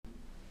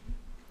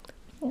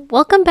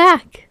Welcome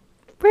back.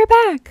 We're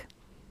back.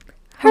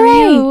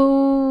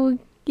 Hooray.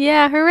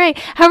 Yeah, hooray.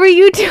 How are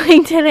you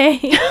doing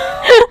today?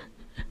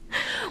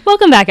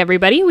 Welcome back,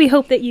 everybody. We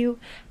hope that you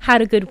had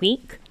a good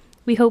week.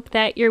 We hope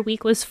that your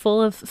week was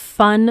full of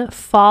fun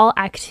fall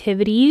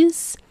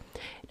activities.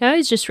 Now, I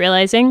was just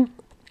realizing,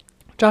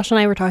 Josh and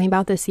I were talking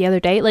about this the other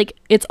day. Like,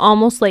 it's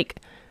almost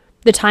like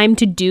the time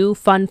to do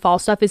fun fall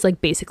stuff is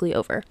like basically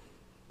over.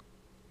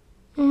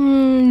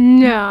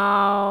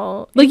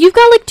 No. Like, you've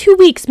got like 2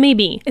 weeks,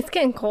 maybe. It's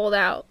getting cold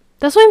out.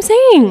 That's what I'm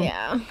saying.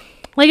 Yeah.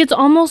 Like, it's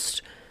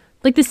almost,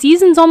 like, the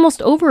season's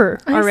almost over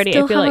already, I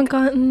feel haven't like.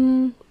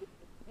 gotten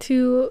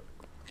to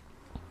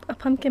a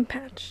pumpkin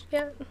patch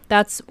yet.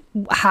 That's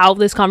how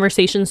this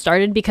conversation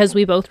started, because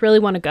we both really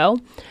want to go.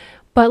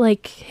 But,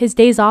 like, his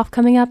days off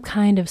coming up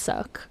kind of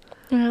suck.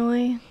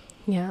 Really?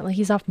 Yeah, like,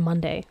 he's off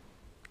Monday.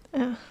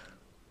 Yeah.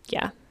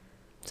 Yeah.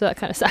 So that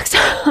kind of sucks.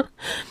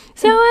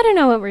 So I don't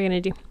know what we're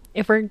going to do.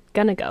 If we're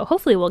going to go.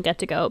 Hopefully we'll get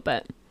to go,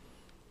 but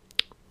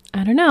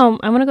I don't know.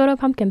 I want to go to a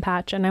pumpkin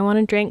patch, and I want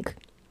to drink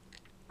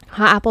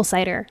hot apple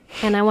cider,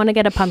 and I want to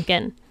get a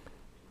pumpkin.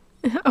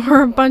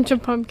 Or a bunch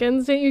of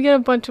pumpkins. Didn't you get a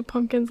bunch of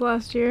pumpkins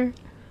last year?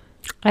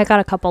 I got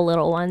a couple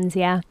little ones,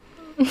 yeah.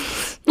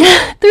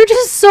 They're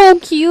just so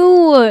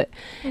cute.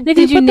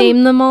 Did you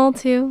name them all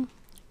too?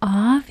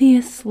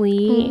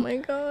 Obviously. Oh my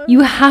god.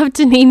 You have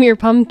to name your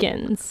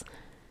pumpkins.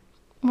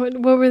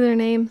 What were their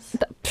names?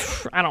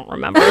 I don't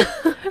remember.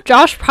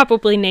 Josh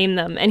probably named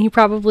them, and he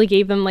probably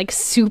gave them like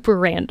super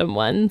random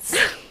ones.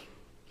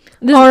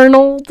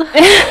 Arnold.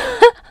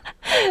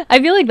 I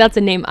feel like that's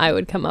a name I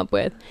would come up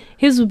with.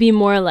 His would be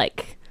more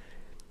like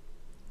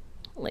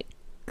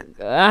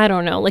I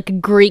don't know, like a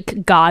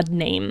Greek god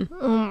name.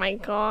 Oh my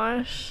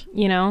gosh.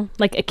 You know,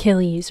 like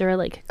Achilles or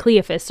like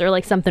Cleophas or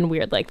like something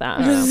weird like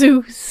that. I don't know.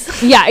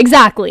 Zeus. Yeah,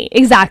 exactly.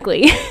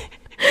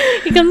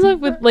 He comes up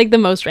with like the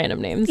most random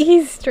names.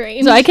 He's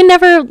strange. So I can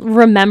never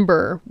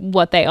remember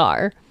what they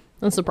are.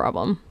 That's the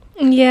problem.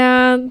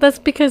 Yeah, that's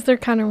because they're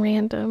kind of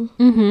random.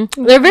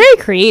 Mm-hmm. They're very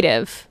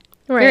creative.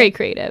 Right. Very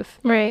creative.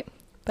 Right.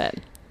 But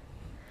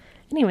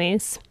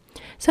anyways,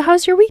 so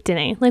how's your week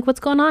today? Like, what's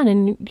going on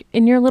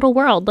in your little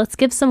world? Let's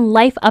give some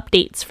life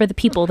updates for the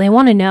people. They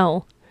want to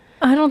know.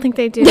 I don't think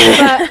they do,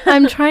 but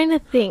I'm trying to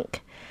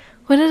think.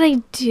 What did I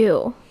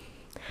do?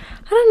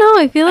 I don't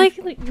know. I feel like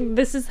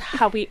this is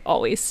how we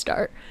always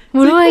start.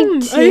 What do I I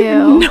do?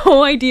 have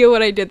no idea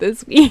what I did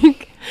this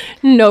week.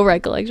 No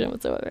recollection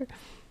whatsoever.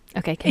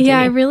 Okay, continue.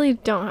 Yeah, I really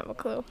don't have a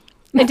clue.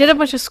 I did a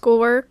bunch of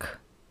schoolwork.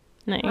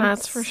 Nice.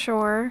 That's for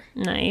sure.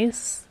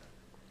 Nice.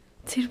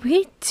 Did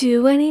we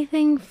do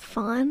anything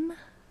fun?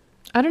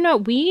 I don't know.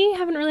 We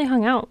haven't really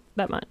hung out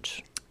that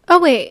much.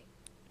 Oh, wait.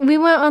 We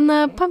went on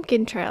the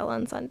pumpkin trail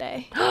on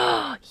Sunday.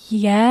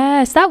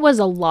 Yes, that was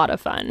a lot of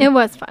fun. It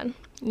was fun.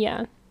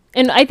 Yeah.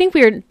 And I think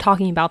we were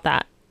talking about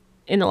that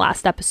in the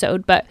last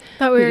episode, but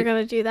Thought we were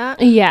going to do that.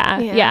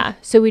 yeah.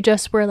 So we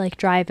just were like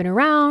driving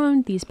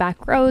around these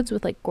back roads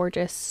with like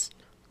gorgeous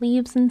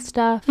leaves and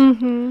stuff.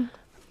 Mm-hmm.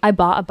 I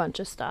bought a bunch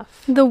of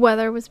stuff. The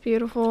weather was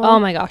beautiful. Oh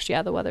my gosh,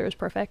 yeah, the weather was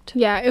perfect.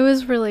 Yeah, it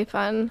was really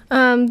fun.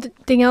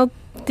 Danielle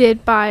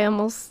did buy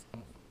almost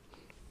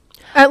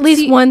at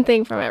least one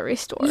thing from every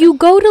store. You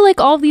go to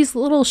like all these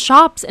little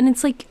shops and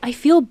it's like, I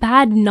feel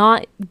bad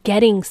not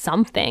getting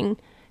something.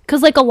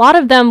 Because like a lot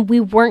of them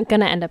we weren't going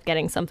to end up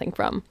getting something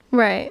from.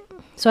 Right.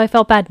 So I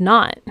felt bad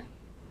not.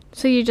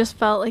 So you just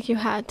felt like you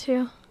had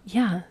to?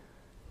 Yeah.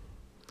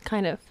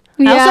 Kind of.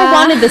 Yeah. I also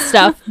wanted this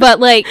stuff,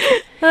 but like,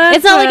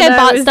 it's not like I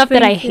bought stuff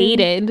that I thinking.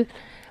 hated.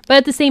 But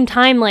at the same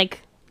time,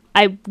 like,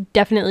 I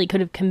definitely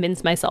could have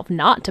convinced myself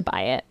not to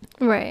buy it.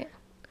 Right.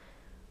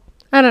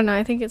 I don't know.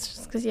 I think it's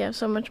just because you have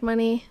so much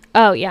money.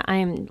 Oh, yeah, I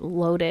am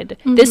loaded.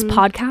 Mm-hmm. This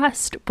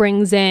podcast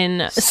brings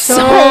in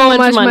so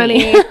much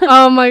money.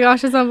 Oh my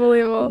gosh, it's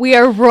unbelievable. We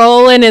are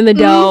rolling in the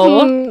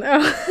dough.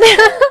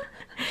 Mhm.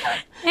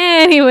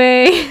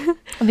 Anyway.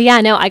 But yeah,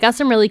 no, I got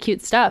some really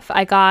cute stuff.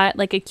 I got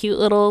like a cute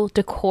little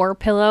decor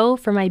pillow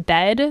for my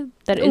bed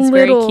that is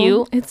very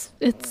cute.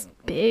 It's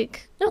big.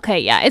 Okay,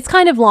 yeah, it's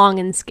kind of long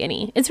and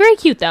skinny. It's very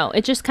cute though.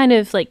 It just kind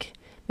of like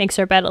makes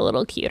our bed a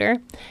little cuter.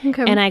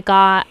 Okay. And I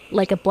got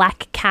like a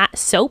black cat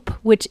soap,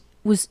 which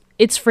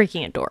it's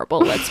freaking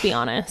adorable, let's be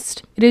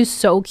honest. It is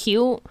so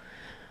cute.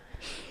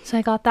 So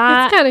I got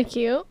that. That's kind of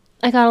cute.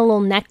 I got a little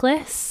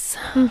necklace.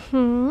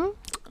 Mm-hmm.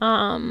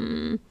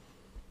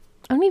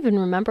 I don't even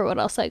remember what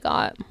else I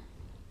got.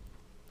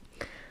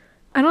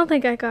 I don't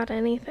think I got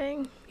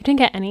anything. You didn't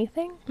get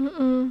anything?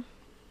 Mm-mm.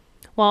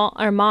 Well,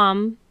 our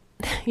mom,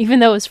 even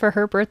though it was for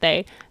her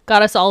birthday,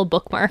 got us all a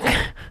bookmark.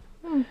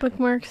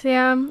 Bookmarks,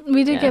 yeah.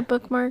 We did get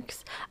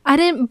bookmarks. I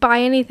didn't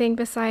buy anything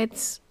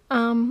besides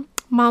Mom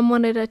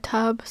wanted a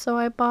tub, so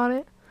I bought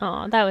it.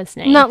 Oh, that was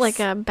nice. Not like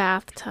a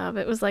bathtub.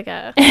 It was like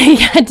a...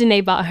 Yeah,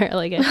 Danae bought her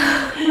like a...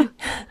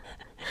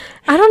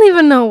 I don't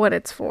even know what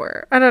it's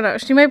for. I don't know.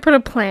 She might put a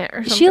plant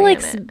or something She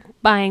likes in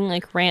it. buying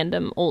like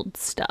random old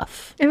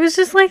stuff. It was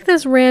just like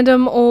this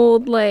random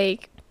old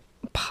like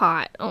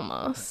pot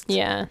almost.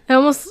 Yeah. It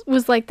almost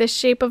was like the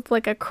shape of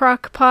like a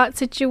crock pot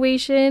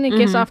situation. It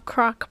gives off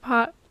crock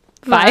pot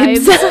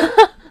vibes.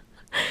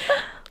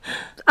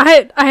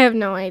 I have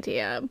no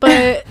idea,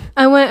 but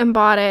I went and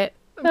bought it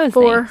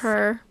for nice.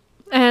 her,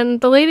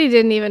 and the lady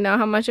didn't even know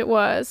how much it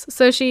was,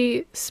 so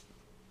she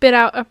spit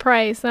out a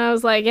price, and I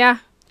was like, yeah,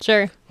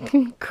 Sure.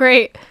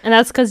 great. And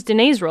that's because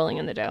Danae's rolling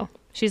in the dough.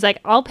 She's like,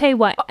 I'll pay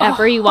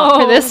whatever you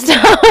want for this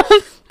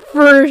stuff.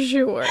 For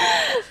sure.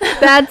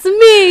 That's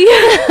me.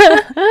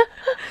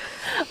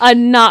 A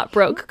not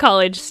broke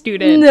college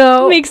student.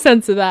 No. Makes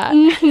sense of that.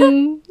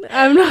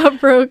 I'm not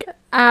broke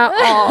at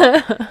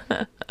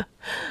all.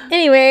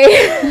 Anyway,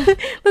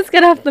 let's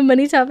get off the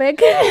money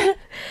topic.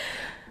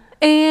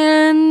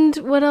 And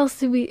what else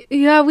did we...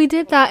 Yeah, we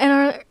did that.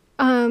 And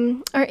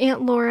our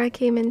Aunt Laura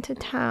came into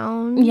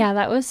town. Yeah,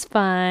 that was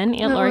fun.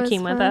 Aunt Laura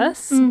came with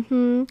us.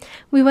 Mm-hmm.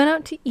 We went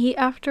out to eat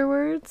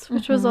afterwards,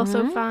 which was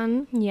also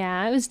fun.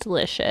 Yeah, it was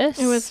delicious.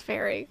 It was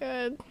very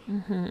good.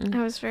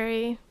 I was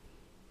very...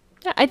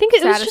 Yeah, I think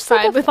it was just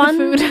like satisfied a with the fun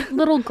food.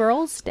 little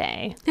girls'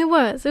 day. It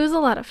was a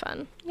lot of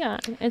fun. Yeah,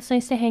 it's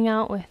nice to hang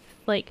out with,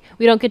 like,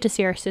 we don't get to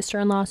see our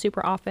sister-in-law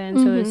super often,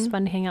 so it was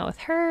fun to hang out with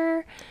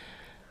her.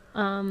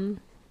 And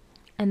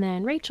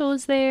then Rachel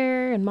was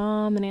there, and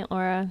Mom and Aunt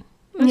Laura.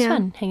 It was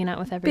fun hanging out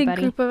with everybody.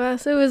 Big group of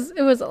us. It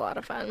was a lot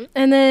of fun.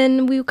 And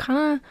then we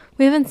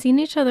haven't seen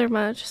each other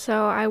much,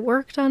 so I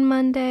worked on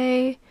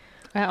Monday.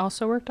 I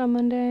also worked on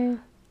Monday.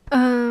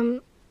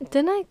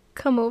 Didn't I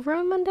come over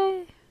on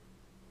Monday?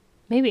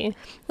 Maybe.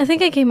 I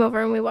think I came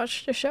over and we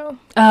watched a show.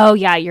 Oh,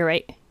 yeah, you're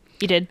right.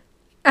 You did.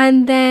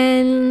 And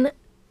then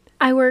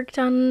I worked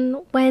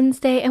on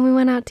Wednesday and we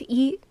went out to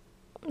eat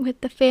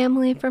with the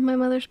family for my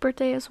mother's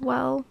birthday as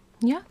well.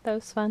 Yeah, that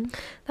was fun.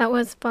 That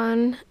was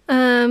fun.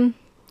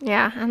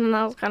 Yeah, and then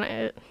that was kind of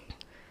it.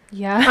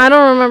 Yeah. I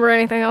don't remember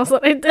anything else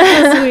that I did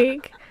this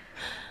week.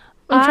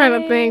 I'm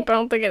trying to think, but I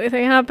don't think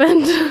anything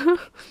happened.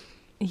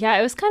 Yeah,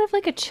 it was kind of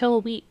like a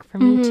chill week for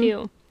me,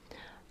 too.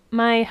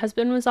 My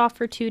husband was off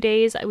for 2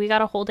 days. We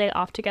got a whole day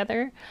off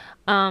together.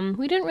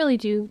 We didn't really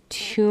do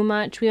too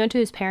much. We went to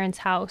his parents'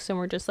 house and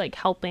we're just like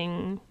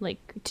helping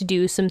like to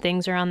do some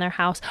things around their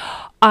house.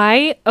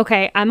 I'm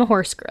a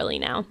horse girly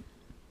now.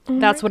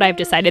 That's what I've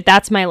decided.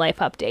 That's my life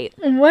update.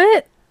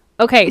 What?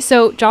 Okay,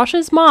 so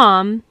Josh's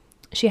mom,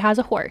 she has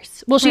a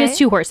horse. Well, she has Right.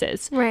 2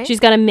 horses. Right. She's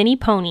got a mini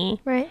pony.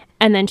 Right.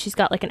 And then she's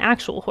got like an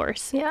actual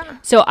horse. Yeah.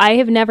 So I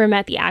have never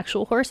met the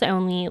actual horse. I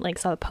only like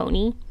saw the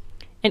pony.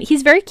 And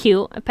he's very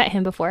cute. I've pet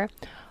him before.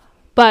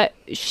 But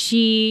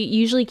she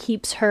usually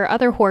keeps her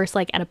other horse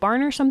like at a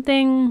barn or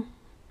something.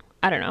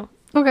 I don't know.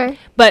 Okay.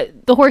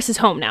 But the horse is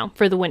home now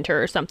for the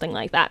winter or something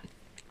like that.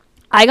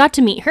 I got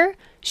to meet her.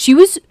 She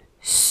was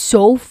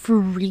so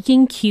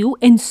freaking cute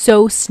and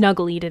so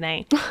snuggly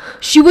today.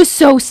 She was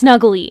so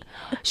snuggly.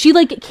 She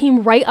like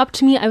came right up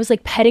to me. I was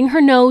like petting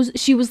her nose.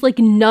 She was like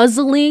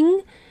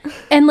nuzzling.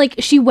 And like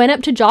she went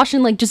up to Josh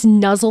and like just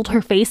nuzzled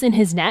her face in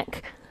his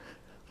neck.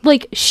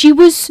 Like she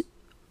was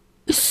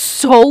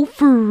so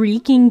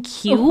freaking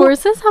cute.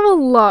 Horses have a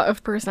lot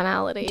of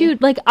personality.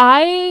 Dude, like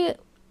I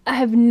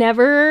have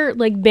never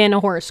like been a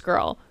horse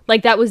girl.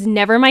 Like that was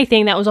never my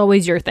thing. That was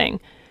always your thing.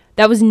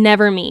 That was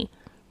never me.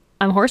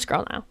 I'm a horse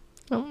girl now.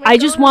 Oh my I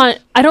just gosh.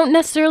 I don't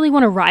necessarily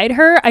want to ride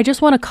her. I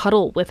just want to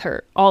cuddle with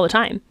her all the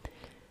time.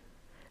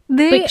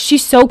 Like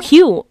she's so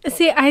cute.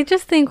 See, I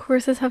just think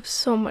horses have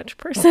so much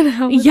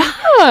personality. Yeah.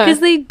 Because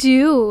they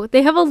do.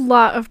 They have a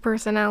lot of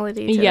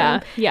personality to Yeah,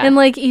 them. yeah. And,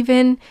 like,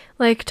 even,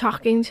 like,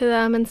 talking to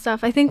them and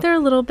stuff. I think they're a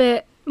little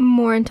bit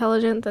more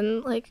intelligent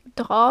than, like,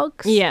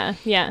 dogs. Yeah,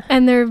 yeah.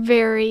 And they're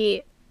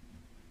very...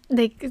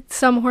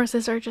 some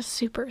horses are just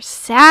super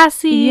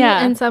sassy.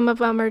 Yeah. And some of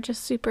them are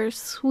just super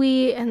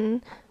sweet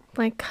and,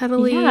 like,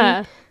 cuddly.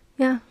 Yeah.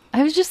 Yeah.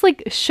 I was just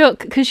like shook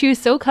because she was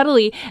so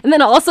cuddly. And then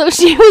also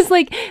she was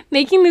like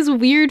making this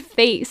weird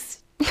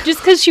face just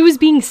because she was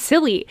being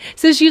silly.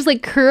 So she was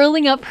like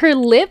curling up her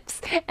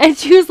lips and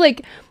she was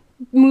like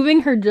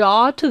moving her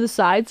jaw to the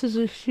side.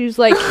 So she was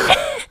like,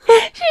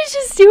 she's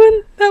just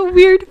doing that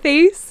weird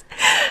face.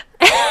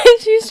 And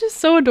she's just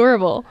so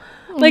adorable.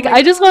 Like,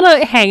 I just want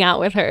to hang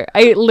out with her.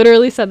 I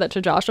literally said that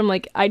to Josh. I'm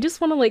like, I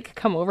just want to like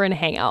come over and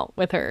hang out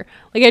with her.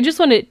 Like, I just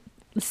want to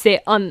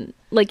sit on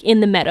like in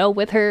the meadow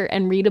with her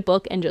and read a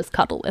book and just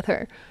cuddle with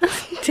her.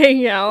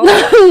 Danielle.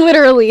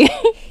 Literally.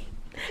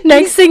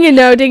 Next thing you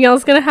know,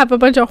 Danielle's gonna have a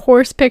bunch of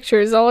horse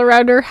pictures all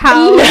around her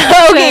house.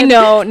 Okay,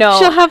 no.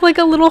 She'll have like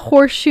a little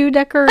horseshoe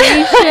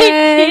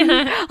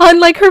decoration on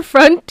like her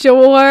front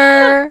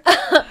door.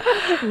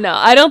 No,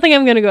 I don't think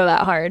I'm gonna go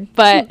that hard.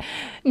 But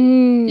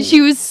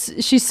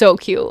she's so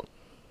cute.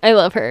 I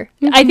love her.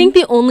 I think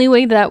the only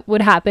way that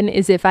would happen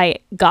is if I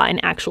got an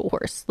actual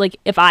horse. Like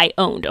if I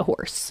owned a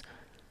horse.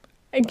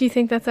 Do you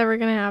think that's ever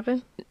gonna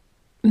happen?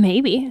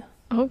 Maybe.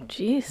 Oh,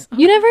 jeez.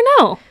 You never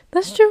know.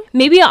 That's true.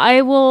 Maybe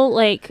I will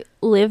like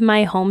live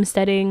my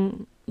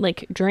homesteading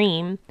like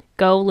dream.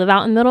 Go live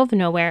out in the middle of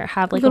nowhere,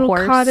 have like Little a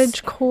horse.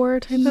 cottage core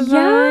type of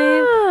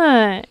vibe.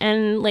 Yeah.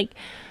 And like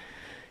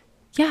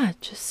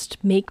just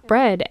make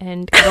bread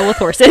and cuddle with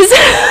horses.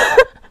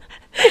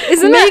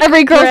 Isn't that Make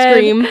every girl's bread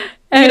dream?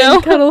 and you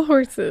know, cuddle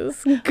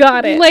horses.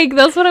 Got it. Like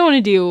that's what I want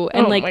to do,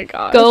 and Oh like my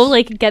gosh. go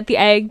like get the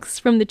eggs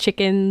from the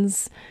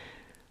chickens.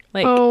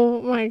 Like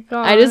oh my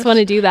god. I just want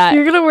to do that.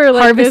 You're gonna wear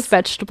like Harvest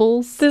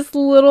vegetables. this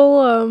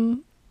little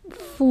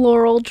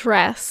floral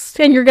dress,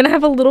 and you're gonna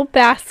have a little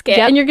basket,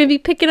 Yep. and you're gonna be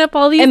picking up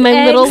all these And my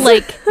eggs.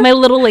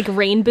 little like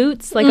rain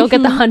boots. Like I'll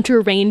get the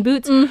hunter rain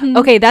boots.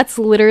 Okay, that's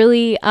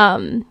literally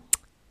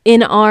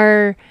in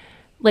our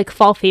like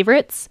fall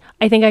favorites.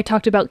 I think I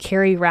talked about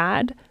Carrie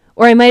Rad,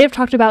 or I might have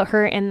talked about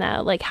her in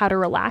the like how to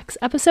relax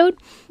episode.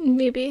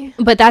 maybe.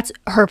 But that's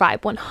her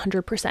vibe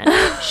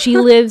 100%. She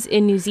lives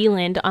in New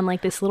Zealand on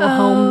like this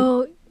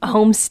little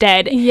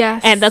homestead.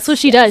 Yes. And that's what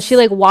she does. She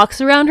like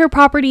walks around her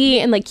property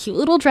in like cute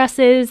little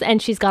dresses,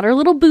 and she's got her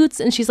little boots,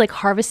 and she's like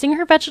harvesting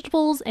her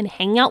vegetables and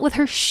hanging out with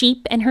her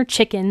sheep and her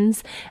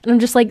chickens. And I'm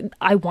just like,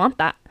 I want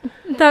that.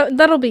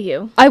 That'll be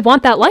you. I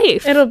want that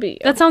life. It'll be you.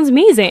 That sounds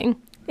amazing.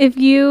 If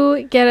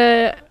you get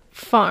a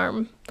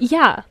farm.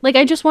 Yeah. Like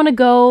I just want to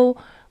go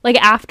like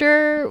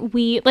after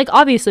we like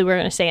obviously we're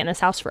going to stay in this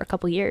house for a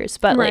couple years,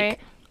 but Right. like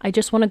I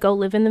just want to go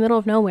live in the middle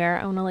of nowhere.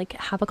 I want to like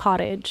have a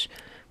cottage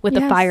with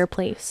a Yes.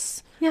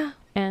 fireplace. Yeah.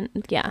 And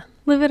yeah.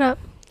 Live it up.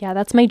 Yeah,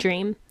 that's my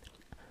dream.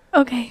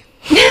 Okay.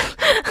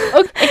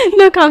 Okay.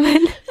 No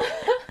comment.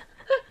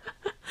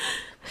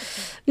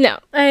 No,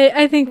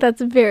 I think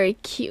that's very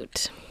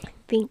cute.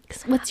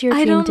 Thanks. What's your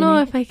dream? I don't know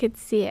Danae? if I could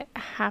see it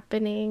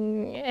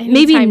happening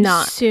Maybe anytime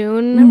not.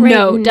 soon.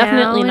 No, right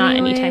definitely now, not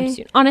anytime anyway.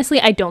 soon. Honestly,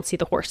 I don't see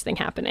the horse thing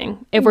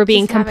happening if we're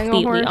being Just having a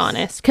completely horse.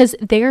 honest, because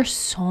they are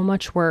so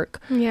much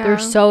work. Yeah. They're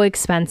so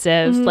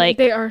expensive. Mhm, Like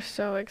they are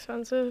so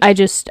expensive. I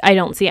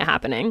don't see it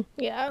happening.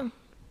 Yeah.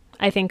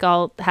 I think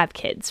I'll have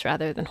kids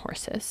rather than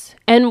horses.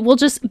 And we'll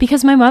just,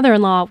 because my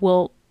mother-in-law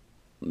will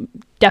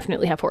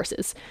definitely have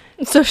horses.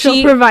 So she'll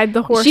She- provide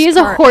the horse. She is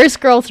part. a horse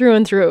girl through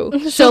and through.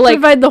 She'll So like,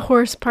 provide the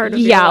horse part of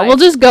your yeah, life. we'll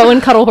just go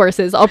and cuddle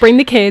horses. I'll bring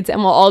the kids and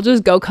we'll all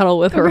just go cuddle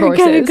with her We're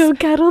horses. gonna go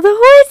cuddle the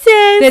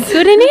horses. Let's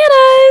go to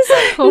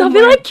Nana's. Oh and I'll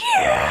be my- like,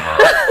 yeah.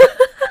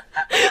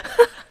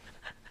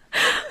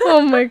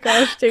 Oh my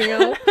gosh,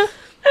 Danielle.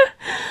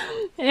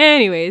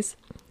 Anyways,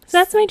 so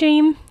that's my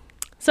dream.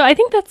 So I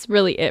think that's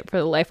really it for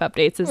the life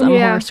updates. Is I'm a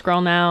Yeah. horse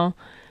girl now,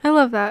 I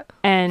love that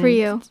and for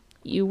you.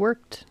 You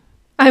worked.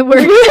 I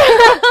worked.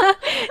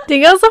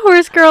 Danielle's a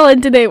horse girl,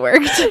 and today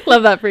worked.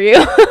 Love that for you.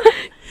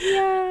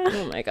 Yeah.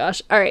 Oh my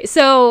gosh. All right.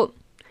 So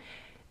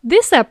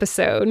this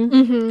episode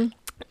Mm-hmm.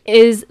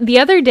 is the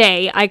other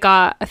day I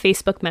got a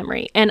Facebook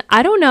memory, and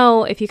I don't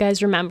know if you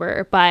guys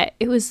remember, but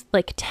it was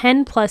like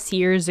 10 plus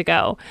years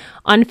ago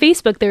on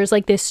Facebook. There's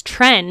like this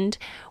trend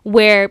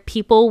where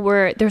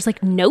there's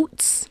like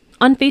notes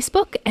on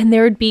Facebook, and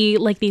there would be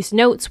like these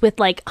notes with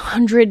like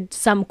 100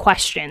 some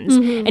questions,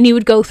 and you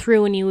would go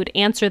through and you would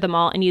answer them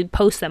all and you'd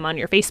post them on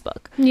your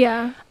Facebook.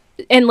 Yeah.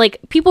 And like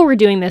people were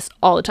doing this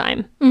all the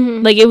time.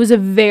 Like it was a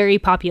very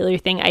popular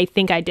thing. I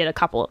think I did a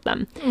couple of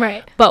them.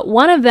 Right. But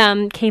one of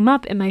them came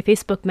up in my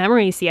Facebook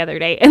memories the other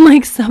day, and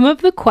like some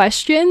of the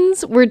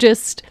questions were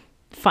just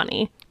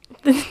funny.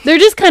 They're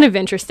just kind of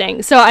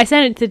interesting. So I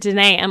sent it to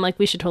Danae. I'm like,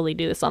 we should totally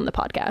do this on the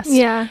podcast.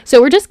 Yeah. So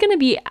we're just going to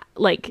be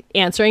like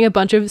answering a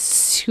bunch of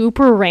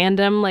super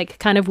random, like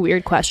kind of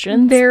weird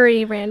questions.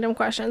 Very random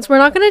questions. We're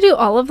not going to do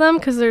all of them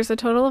because there's a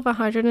total of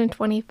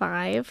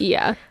 125.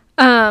 Yeah.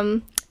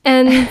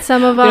 And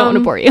some of We don't want to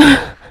them, bore you.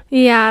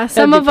 yeah,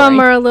 some be of them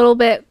boring. are a little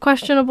bit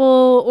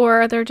questionable,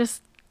 or they're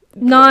just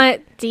not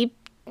deep.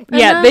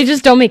 Yeah, enough. they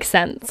just don't make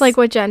sense. It's like,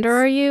 what gender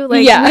are you?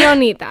 Like, Yeah. we don't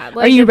need that.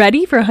 Like, are you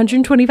ready for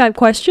 125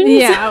 questions?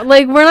 Yeah,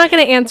 like we're not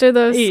going to answer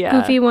those Yeah.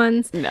 goofy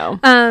ones. No.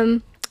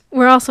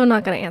 We're also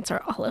not going to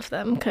answer all of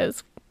them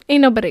because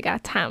ain't nobody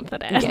got time for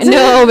that. Yeah,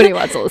 nobody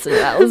wants to listen to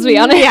that. Let's be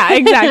honest. Yeah,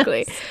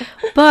 exactly.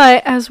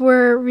 But as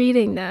we're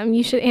reading them,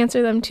 you should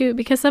answer them too,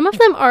 because some of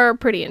them are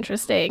pretty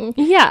interesting.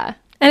 Yeah.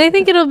 And I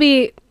think it'll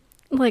be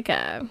like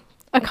a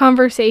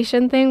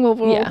conversation thing where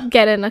we'll Yeah.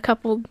 get in a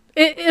couple.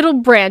 It'll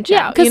branch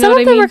Yeah, out. because You know some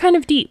what of I them mean? are kind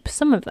of deep.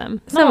 Some of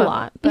them. Some Not of a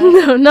lot, them.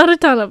 but No, not a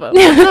ton of them.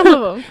 Some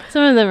of them.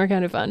 some of them are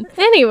kind of fun.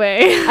 Anyway.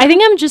 I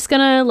think I'm just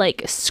gonna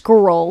like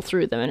scroll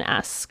through them and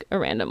ask a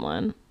random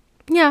one,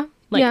 Yeah.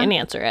 like, yeah. and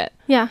answer it.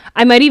 Yeah.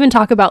 I might even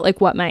talk about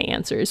like what my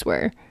answers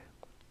were,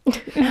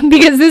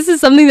 because this is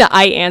something that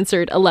I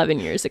answered 11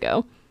 years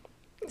ago.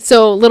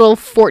 So little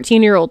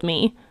 14-year-old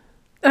me.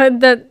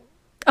 That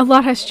a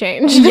lot has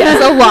changed.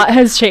 Yes, a lot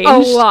has changed. A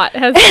lot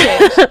has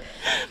changed.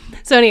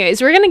 So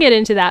anyways, we're gonna get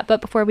into that,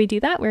 but before we do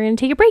that, we're gonna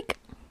take a break.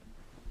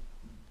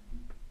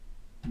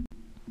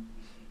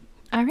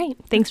 All right,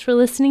 thanks for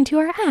listening to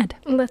our ad.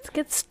 Let's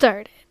get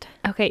started.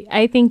 Okay,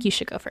 I think you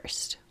should go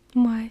first.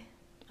 Why?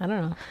 I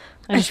don't know.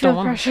 I just feel don't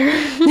wanna.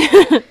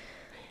 pressure.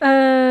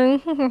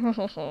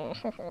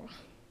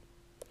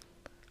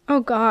 Oh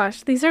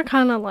gosh, these are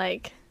kind of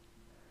like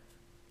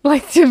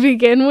to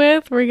begin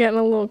with, we're getting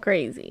a little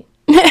crazy.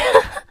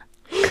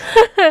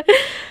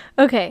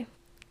 Okay.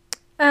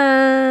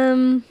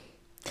 Have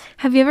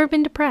you ever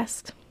been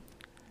depressed?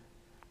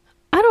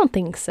 I don't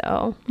think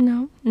so.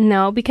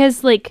 No,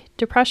 Because like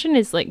depression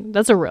is like,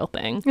 that's a real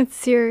thing. it's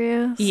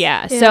serious.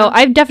 Yeah. So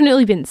I've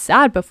definitely been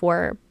sad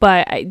before,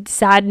 but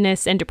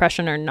sadness and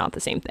depression are not the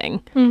same thing.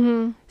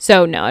 Mm-hmm.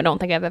 So no, I don't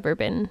think I've ever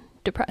been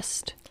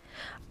depressed.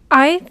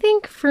 I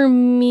think for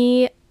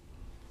me,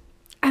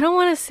 I don't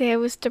want to say I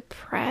was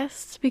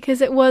depressed because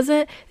there was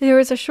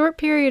a short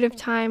period of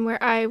time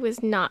where I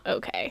was not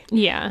okay.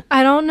 Yeah.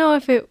 I don't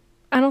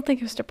think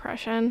it was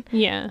depression,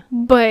 Yeah.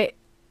 but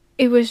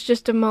it was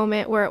just a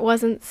moment where it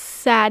wasn't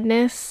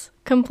sadness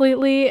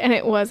completely and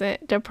it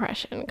wasn't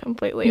depression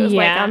completely. It was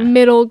like a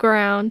middle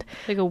ground.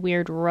 Like a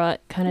weird rut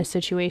kind of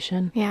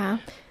situation. Yeah.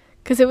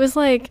 Because it was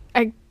like,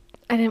 I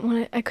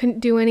couldn't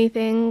do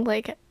anything.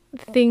 Like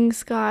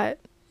things got,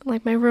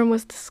 like my room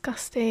was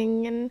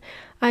disgusting and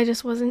I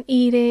just wasn't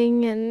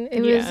eating. And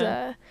it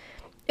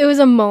was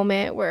a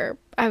moment where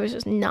I was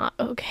just not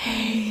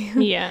okay.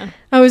 Yeah.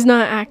 I was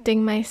not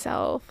acting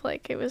myself.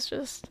 Like it was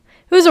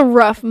a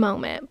rough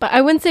moment, but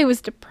I wouldn't say it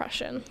was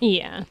depression.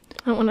 Yeah.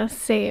 I don't want to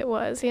say it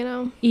was,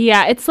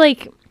 Yeah, it's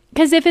like,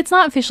 because if it's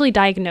not officially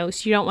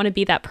diagnosed, you don't want to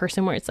be that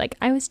person where it's like,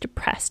 I was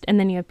depressed. And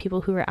then you have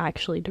people who are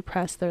actually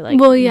depressed. They're like,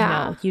 well,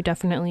 yeah. No, you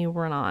definitely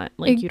were not.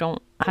 Like, you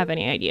don't have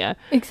any idea.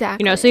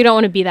 Exactly. So you don't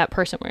want to be that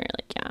person where you're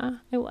like, yeah,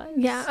 I was.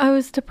 Yeah, I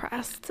was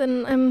depressed.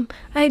 And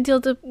I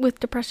deal with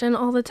depression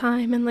all the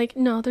time. And like,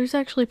 no, there's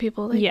actually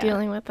people like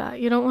dealing with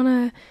that. You don't want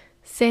to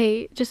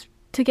say just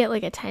to get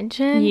like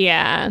attention.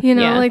 Yeah.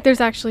 Like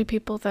there's actually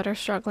people that are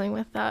struggling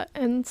with that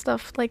and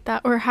stuff like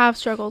that or have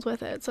struggled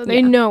with it. So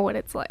they know what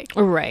it's like.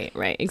 Right,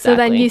 exactly. So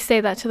then you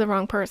say that to the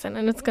wrong person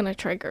and it's going to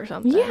trigger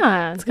something.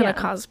 Yeah. It's going to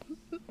cause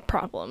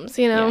problems,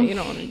 Yeah, you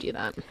don't want to do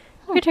that.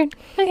 Your turn.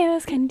 Okay, that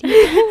was kind of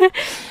deep.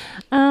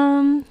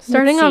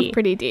 Starting off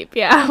pretty deep,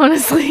 yeah,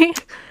 honestly.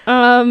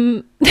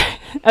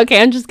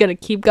 Okay, I'm just going to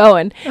keep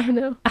going. Oh,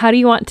 no. How do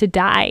you want to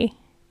die?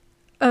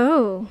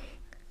 Oh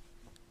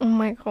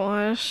my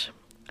gosh.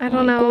 I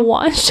don't know.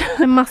 Gosh.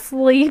 In my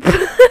sleep.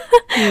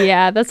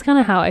 Yeah, that's kind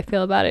of how I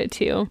feel about it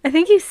too. I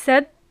think you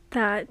said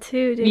that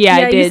too, didn't you? Yeah,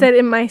 I did. You said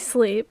in my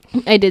sleep.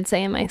 I did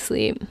say in my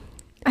sleep.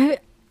 I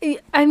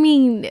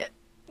mean,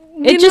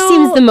 it just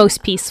seems the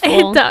most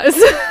peaceful. It does.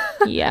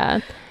 Yeah.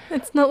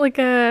 It's not like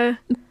or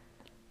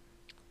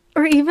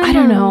even I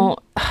don't know.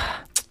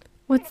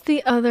 What's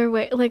the other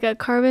way? Like a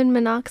carbon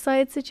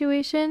monoxide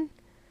situation?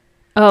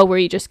 Oh, where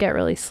you just get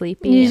really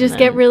sleepy. You just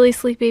get really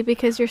sleepy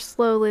because you're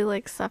slowly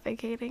like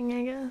suffocating,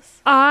 I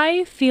guess.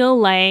 I feel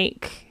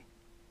like,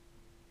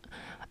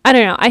 I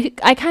don't know.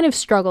 I kind of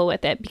struggle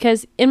with it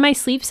because in my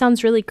sleep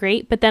sounds really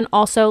great, but then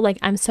also like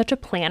I'm such a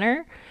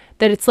planner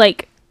that it's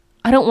like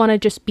I don't want to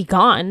just be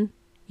gone.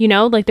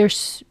 Like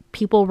there's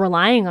people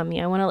relying on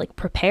me. I want to like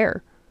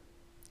prepare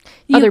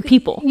other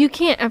people. You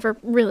can't ever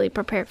really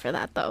prepare for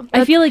that though.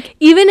 I feel like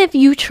even if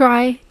you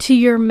try to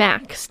your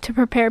max to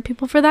prepare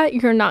people for that,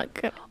 you're not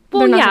good.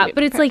 Well, yeah,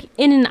 but it's like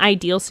in an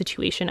ideal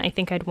situation, I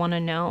think I'd want to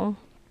know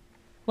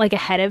like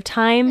ahead of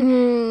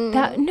time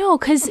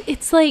because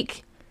it's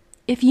like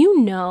if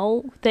you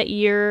know that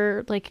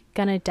you're like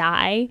gonna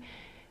die,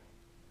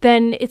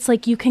 then it's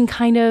like you can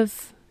kind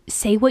of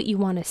say what you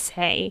want to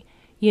say.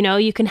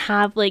 You can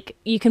have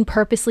you can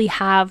purposely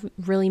have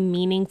really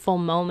meaningful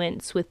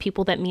moments with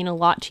people that mean a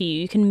lot to you.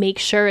 You can make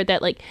sure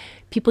that like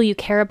people you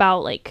care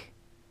about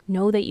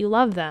know that you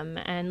love them,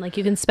 and like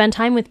you can spend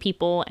time with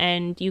people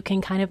and you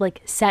can kind of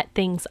like set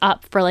things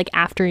up for like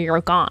after you're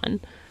gone.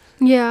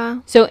 Yeah.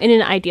 So in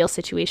an ideal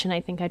situation,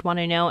 I think I'd want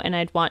to know, and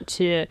I'd want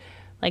to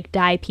like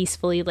die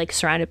peacefully, like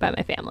surrounded by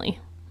my family.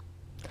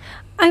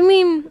 I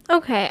mean,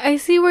 okay, I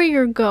see where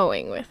you're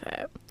going with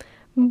it,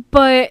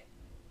 but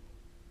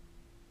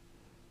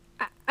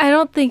I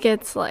don't think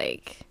it's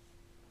like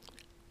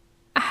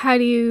I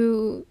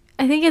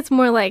think it's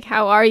more like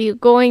how are you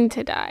going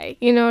to die?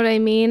 You know what I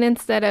mean?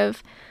 Instead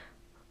of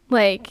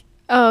like,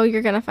 oh,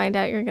 you're going to find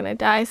out you're going to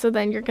die, so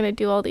then you're going to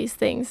do all these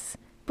things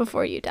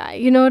before you die.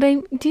 Do you know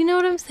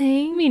what I'm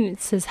saying? I mean,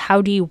 it says,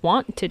 how do you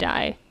want to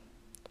die?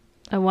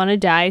 I want to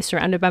die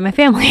surrounded by my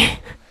family.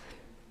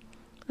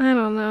 I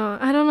don't know.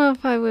 I don't know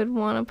if I would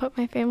want to put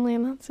my family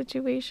in that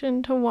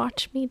situation to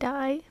watch me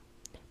die.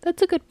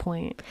 That's a good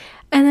point.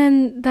 And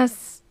then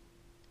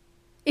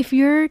if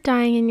you're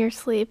dying in your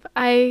sleep,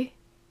 I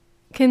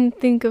can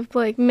think of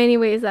like many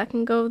ways that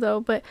can go though,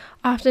 but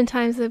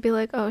oftentimes they'll be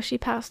like, oh, she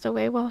passed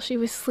away while she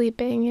was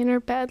sleeping in her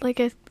bed, like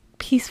a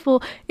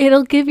peaceful,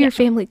 it'll give your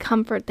family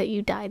comfort that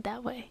you died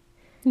that way.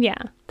 Yeah.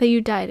 That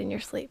you died in your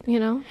sleep,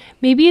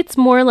 Maybe it's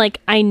more like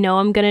I know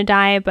I'm gonna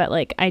die, but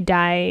like I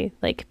die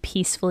like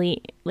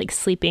peacefully, like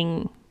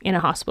sleeping in a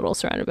hospital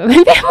surrounded by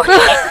my family.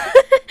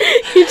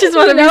 You just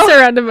want to be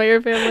surrounded by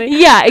your family.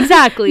 Yeah,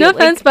 exactly. No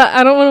offense, but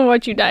I don't want to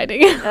watch you die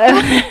again.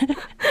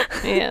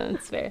 Yeah,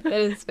 that's fair. That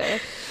is fair.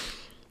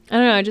 I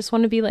don't know. I just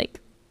want to be like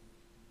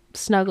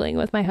snuggling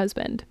with my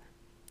husband.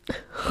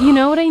 You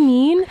know what I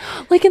mean?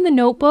 Like in The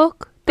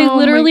Notebook, they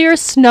literally are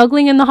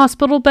snuggling in the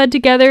hospital bed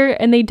together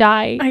and they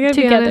die I gotta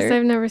together. be honest,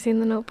 I've never seen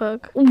The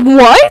Notebook.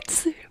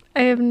 What?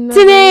 I have never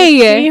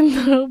seen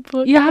The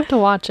Notebook. You have to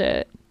watch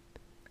it.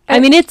 I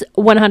mean, it's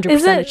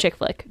 100% a chick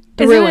flick.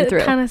 through and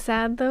through. Kind of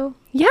sad though.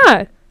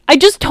 Yeah. I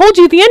just told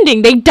you the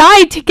ending. They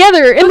died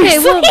together. Okay,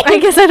 well, I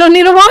guess I don't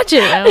need to watch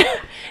it now.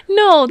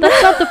 No,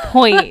 that's not the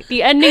point.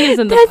 The ending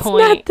isn't the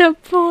point. That's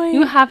not the point.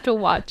 You have to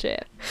watch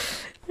it.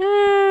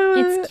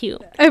 It's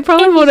cute. I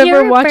probably won't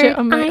ever watch it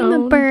on my own.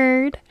 I'm a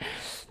bird.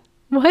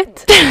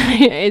 What?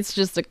 It's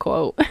just a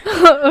quote.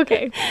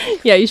 Okay.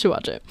 Yeah, you should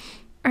watch it.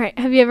 All right.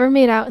 Have you ever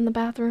made out in the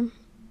bathroom?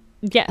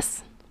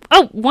 Yes.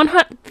 Oh,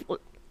 100.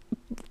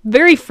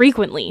 Very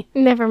frequently.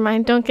 Never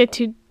mind. Don't get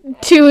too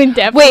in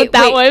depth with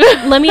that one.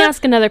 Let me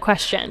ask another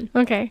question.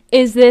 Okay.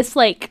 Is this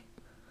like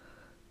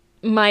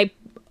my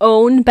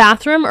own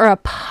bathroom or a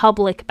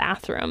public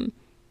bathroom?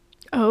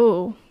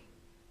 Oh.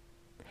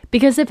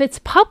 Because if it's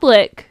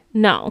public,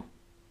 no.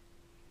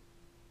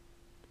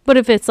 But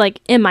if it's like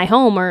in my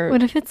home or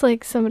What if it's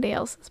like somebody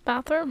else's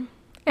bathroom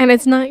and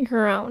it's not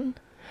your own?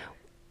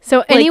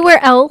 So anywhere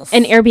else?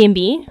 an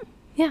Airbnb?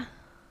 Yeah.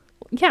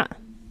 Yeah.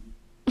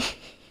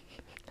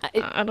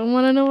 I don't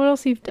want to know what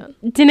else you've done.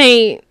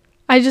 Danae,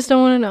 I just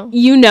don't want to know.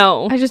 you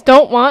know. I just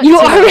don't want You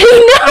to. already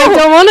know. I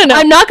don't want to know.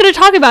 I'm not going to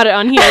talk about it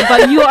on here,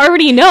 but you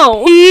already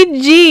know.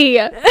 PG.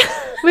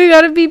 We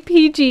gotta be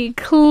PG,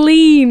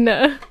 clean.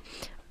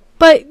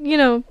 But you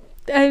know,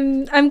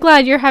 I'm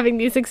glad you're having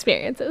these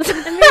experiences.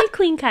 I'm very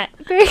clean cut.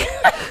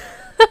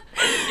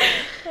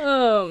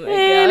 Oh my gosh.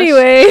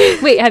 Anyway.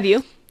 Wait, have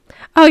you?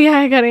 Oh yeah,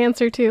 I got an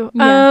answer too.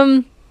 Yeah.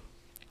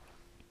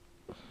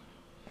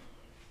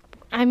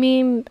 I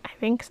mean, I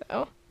think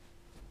so.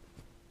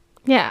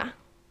 Yeah,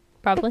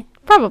 Probably.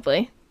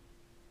 probably.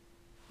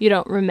 You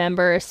don't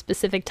remember a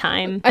specific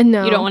time?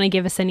 No. You don't want to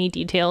give us any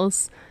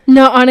details?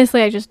 No,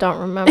 honestly, I just don't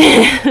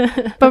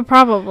remember. But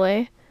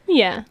probably.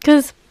 Yeah.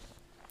 Because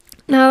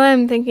now that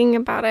I'm thinking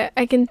about it,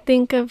 I can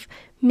think of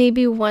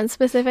maybe one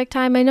specific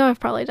time. I know I've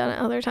probably done it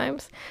other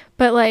times.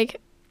 But, like,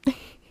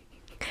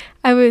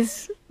 I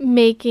was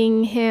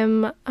making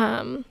him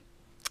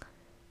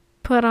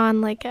put on,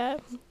 like, a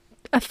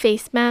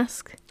face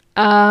mask.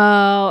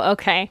 Oh,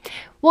 okay.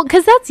 Well,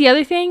 because that's the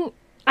other thing.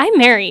 I'm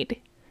married.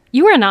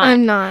 You are not.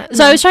 I'm not.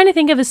 So I was trying to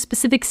think of a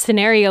specific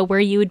scenario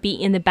where you would be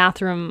in the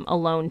bathroom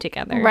alone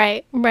together.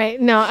 Right.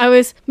 No, I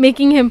was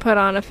making him put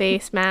on a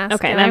face mask.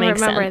 Okay, and that I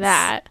makes remember sense.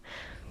 that.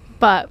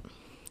 But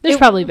There's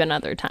probably been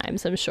other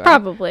times, I'm sure.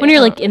 Probably, When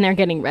you're like in there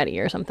getting ready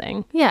or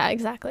something. yeah,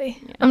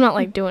 exactly. I'm not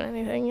like doing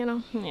anything, you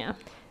know. Yeah.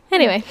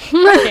 Anyway.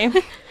 Okay.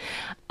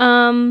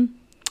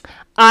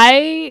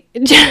 I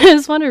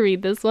just want to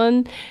read this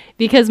one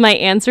because my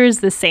answer is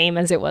the same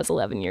as it was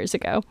 11 years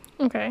ago.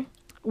 Okay.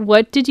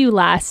 What did you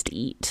last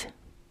eat?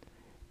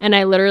 And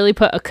I literally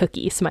put a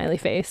cookie, smiley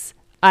face.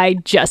 I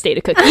just ate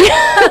a cookie.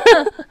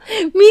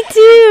 Me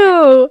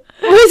too.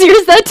 Was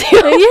yours that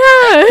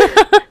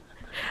too? Yeah.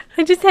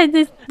 I just had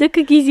the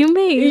cookies you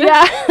made.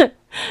 Yeah.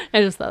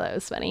 I just thought that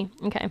was funny.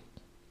 Okay.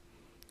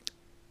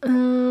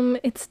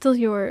 It's still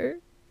your.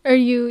 Are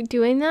you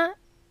doing that?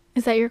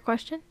 Is that your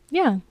question?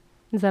 Yeah.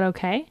 Is that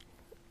okay?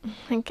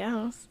 I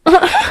guess.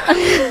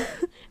 I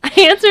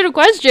answered a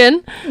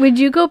question. Would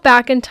you go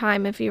back in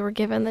time if you were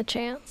given the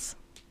chance?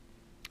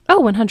 Oh,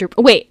 100.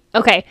 Wait.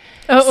 Okay.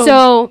 Uh-oh.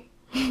 So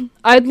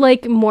I'd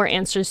like more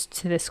answers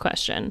to this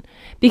question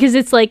because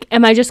it's like,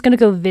 am I just going to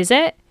go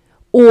visit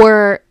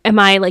or am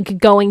I like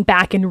going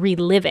back and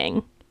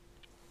reliving?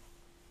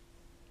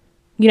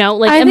 You know,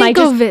 like, I am think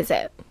I go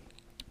visit.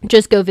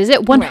 just go visit?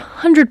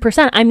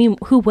 100%. I mean,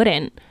 who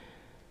wouldn't?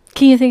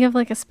 Can you think of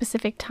like a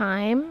specific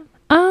time?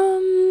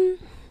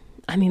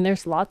 I mean,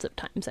 there's lots of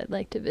times I'd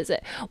like to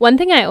visit. One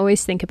thing I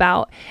always think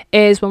about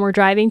is when we're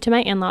driving to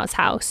my in-laws'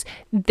 house,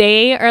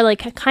 they are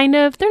like kind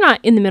of, they're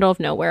not in the middle of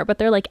nowhere, but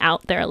they're like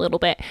out there a little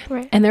bit.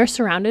 Right. And they're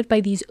surrounded by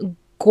these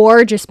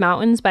gorgeous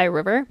mountains by a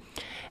river.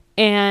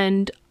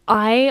 And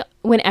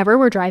whenever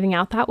we're driving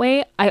out that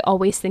way, I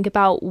always think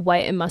about what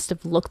it must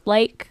have looked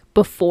like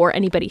before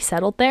anybody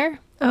settled there.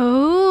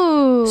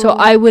 Oh. So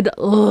I would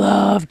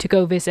love to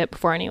go visit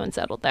before anyone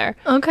settled there.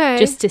 Okay.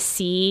 Just to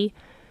see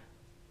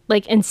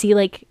like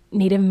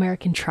Native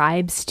American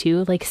tribes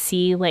too, like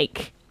see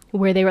like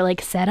where they were like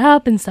set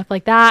up and stuff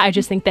like that. I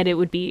just think that it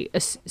would be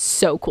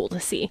so cool to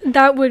see.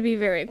 That would be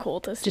very cool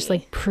to see. Just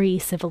like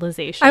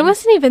pre-civilization. I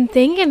wasn't even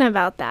thinking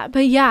about that,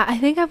 but yeah, I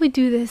think I would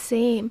do the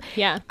same.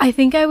 Yeah. I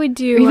think I would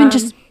do Or even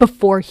just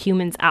before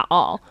humans at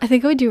all. I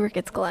think I would do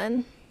Ricketts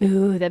Glen.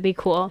 Ooh, that'd be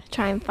cool.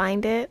 Try and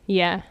find it,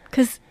 Yeah.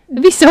 because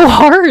It'd be so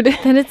hard.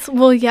 then it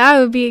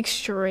would be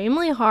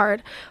extremely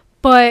hard.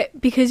 But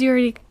because you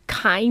already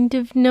kind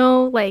of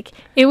know, like,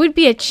 it would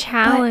be a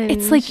challenge. But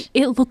it's like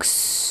it would look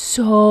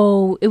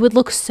so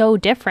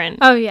different.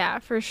 Oh yeah,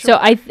 for sure. So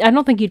I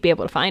don't think you'd be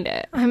able to find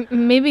it.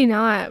 Maybe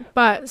not,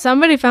 but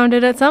somebody found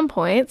it at some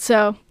point.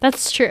 So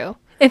That's true.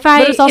 if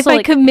But it's also, I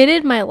like-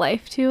 committed my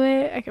life to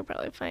it, I could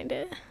probably find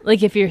it.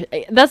 Like if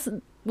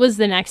was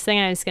the next thing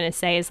I was going to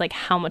say is like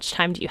how much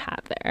time do you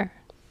have there?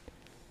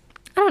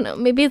 I don't know.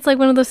 Maybe it's like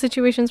one of those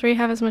situations where you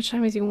have as much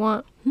time as you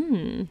want.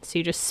 So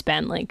you just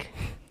spend like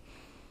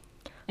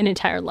an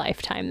entire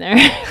lifetime there.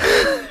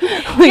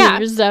 Yeah.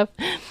 Your stuff.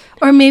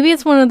 Or maybe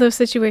it's one of those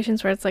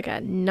situations where it's like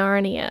a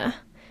Narnia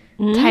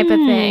type of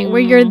thing,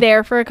 where you're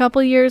there for a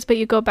couple years, but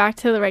you go back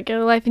to the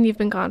regular life and you've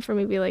been gone for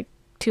maybe like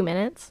 2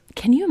 minutes.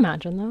 Can you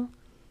imagine though?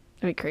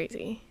 That'd be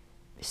crazy.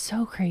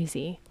 So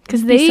crazy.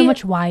 Because They're so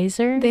much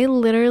wiser. They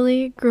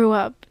literally grew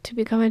up to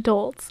become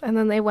adults, and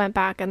then they went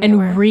back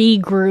and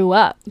re-grew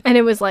up. And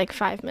it was like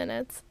 5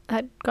 minutes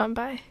had gone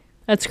by.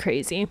 That's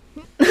crazy.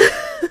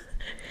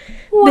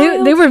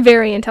 They were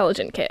very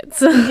intelligent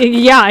kids.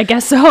 Yeah, I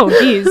guess so.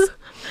 Jeez.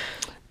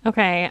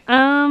 Okay.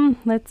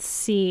 Let's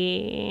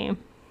see.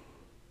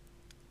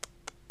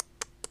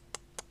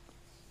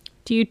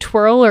 Do you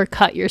twirl or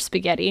cut your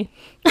spaghetti?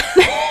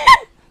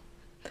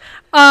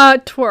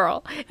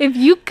 Twirl. If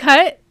you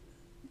cut,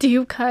 do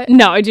you cut?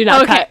 No, I do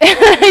not cut.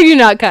 I do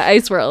not cut. I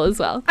swirl as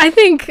well. I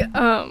think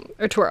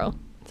or twirl.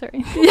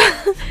 Sorry.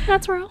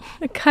 Not twirl.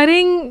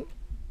 Cutting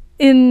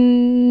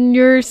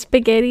your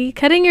spaghetti,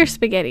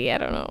 I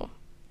don't know.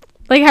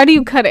 Like, how do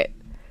you cut it?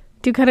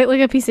 Do you cut it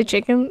like a piece of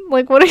chicken?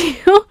 Like, what are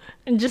you?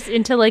 And just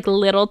into like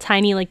little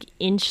tiny like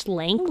inch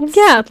lengths?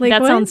 Yeah, like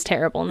that what? sounds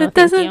terrible. No, that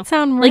doesn't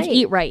sound right. Like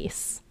eat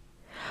rice.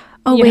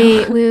 Oh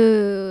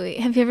wait.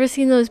 Have you ever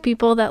seen those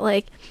people that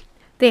like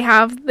they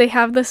have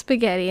the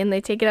spaghetti and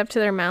they take it up to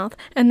their mouth,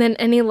 and then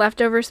any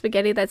leftover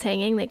spaghetti that's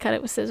hanging, they cut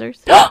it with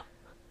scissors? No.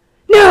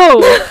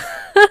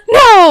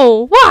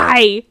 No.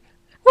 Why?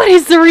 What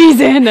is the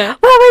reason?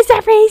 What was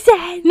the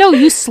reason? No,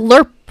 you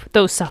slurp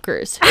those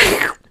suckers.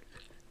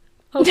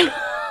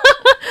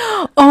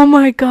 Oh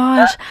my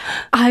gosh.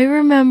 I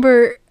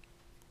remember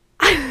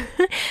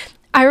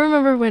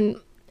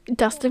when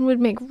Dustin would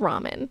make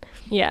ramen.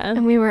 Yeah.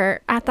 And we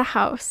were at the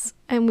house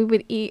and we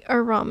would eat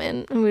our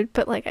ramen and we'd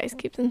put like ice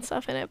cubes and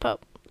stuff in it,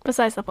 but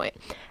besides the point.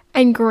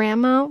 And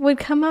grandma would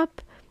come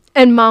up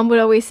and mom would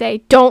always say,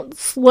 "Don't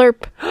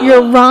slurp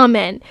your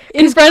ramen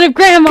in front of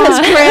grandma because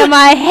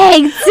grandma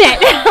hates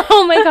it."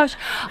 Oh my gosh.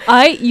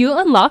 You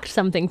unlocked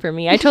something for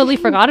me. I totally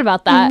forgot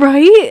about that.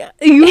 Right?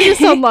 You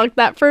just unlocked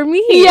that for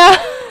me. Yeah.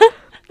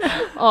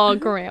 Oh,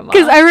 grandma.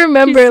 Because I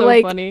remember so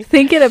like funny.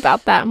 thinking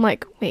about that. I'm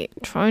like, wait,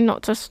 try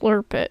not to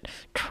slurp it.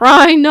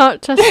 Try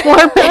not to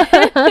slurp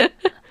it.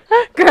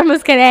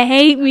 Grandma's gonna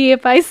hate me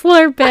if I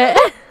slurp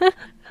it.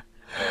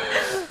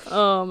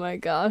 Oh my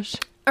gosh.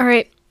 All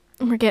right,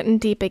 we're getting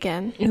deep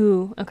again.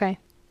 Ooh, okay.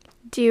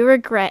 Do you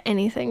regret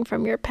anything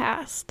from your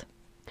past?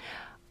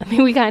 I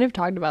mean, we kind of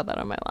talked about that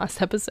on my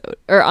last episode,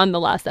 or on the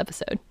last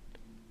episode.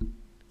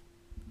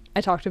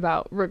 I talked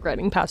about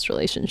regretting past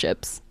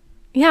relationships.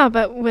 Yeah,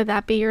 but would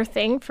that be your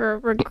thing for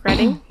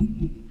regretting?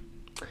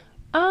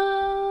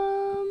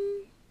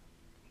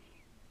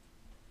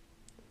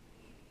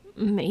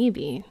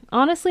 Maybe.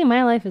 Honestly,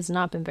 my life has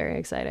not been very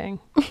exciting.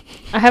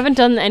 I haven't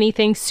done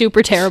anything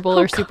super terrible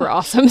or super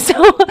awesome, so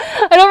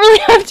I don't really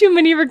have too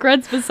many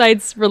regrets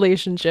besides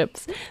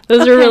relationships.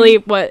 Those are really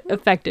what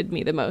affected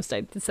me the most,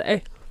 I'd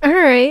say. All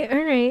right.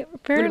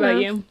 Fair enough. What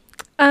about you?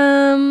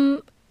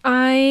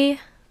 I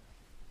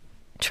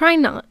try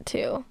not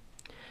to.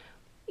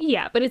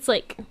 Yeah, but it's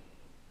like,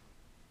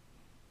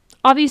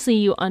 obviously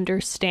you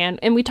understand,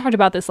 and we talked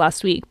about this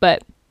last week,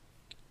 but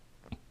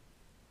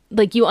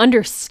like you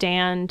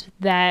understand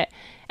that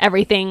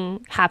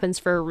everything happens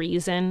for a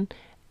reason,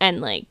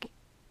 and like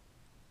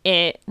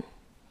it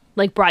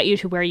like brought you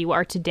to where you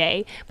are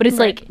today, but it's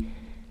right. like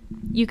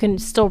you can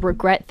still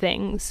regret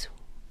things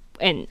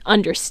and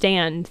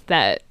understand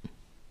that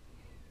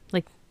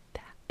like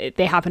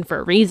they happen for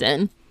a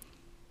reason.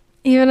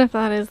 Even if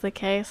that is the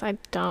case, I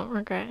don't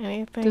regret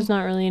anything. There's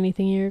not really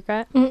anything you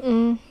regret.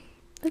 Mm-mm.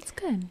 That's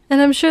good.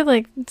 And I'm sure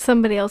like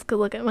somebody else could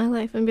look at my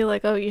life and be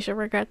like, "Oh, you should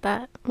regret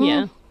that."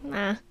 Yeah.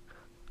 Nah, I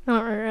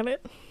don't regret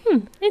it.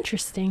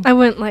 Interesting. I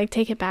wouldn't like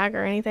take it back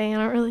or anything.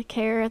 I don't really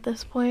care at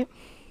this point.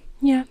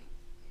 Yeah.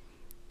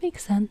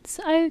 Makes sense.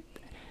 I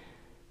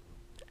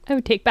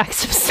would take back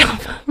some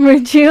stuff.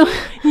 Would you?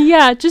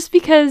 Yeah, just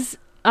because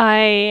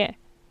this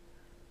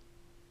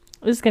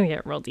is gonna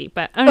get real deep,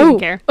 but I don't even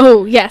care.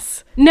 Oh,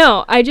 yes.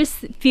 No, I just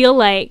feel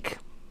like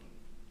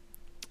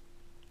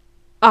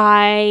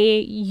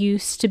I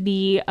used to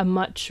be a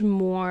much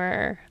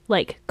more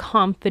like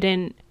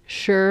confident,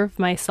 sure of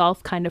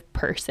myself kind of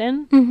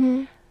person.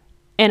 Mm-hmm.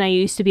 And I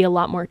used to be a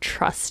lot more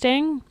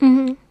trusting.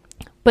 Mm-hmm.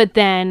 But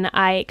then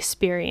I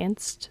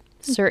experienced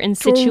certain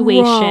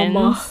situations.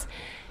 Drama.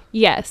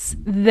 Yes,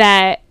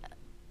 that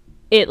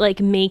it like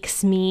made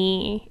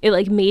me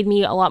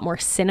a lot more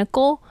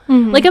cynical.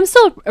 Mm-hmm. Like I'm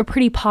still a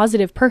pretty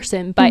positive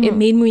person, but it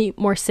made me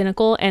more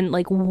cynical and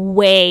like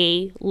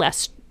way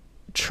less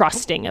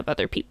trusting of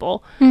other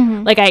people.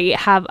 Mm-hmm. Like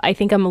I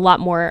think I'm a lot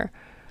more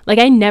like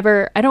I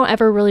don't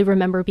ever really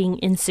remember being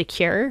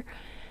insecure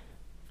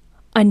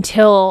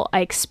until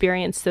I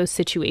experienced those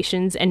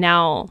situations, and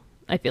now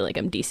I feel like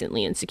I'm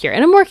decently insecure,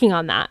 and I'm working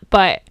on that,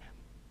 but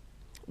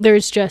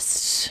there's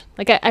just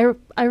like I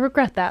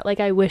regret that. Like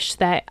I wish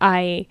that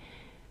I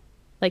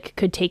like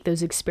could take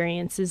those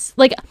experiences.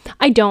 Like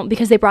I don't,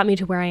 because they brought me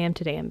to where I am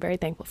today. I'm very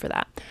thankful for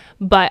that.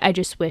 But I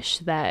just wish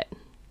that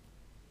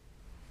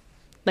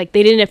like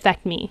they didn't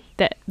affect me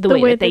the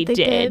way that they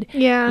did.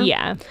 Yeah.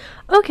 Yeah.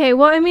 Okay,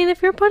 well, I mean,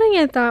 if you're putting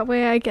it that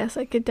way, I guess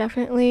I could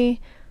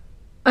definitely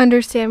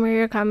understand where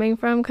you're coming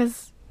from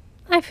because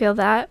I feel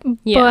that.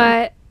 Yeah.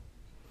 But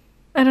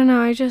I don't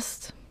know. I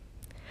just,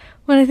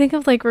 when I think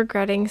of like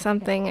regretting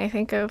something, I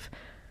think of,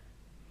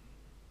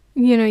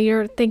 you know,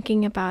 you're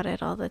thinking about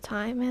it all the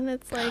time, and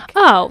it's like,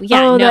 Oh,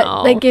 yeah, oh,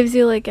 no. that gives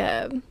you like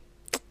a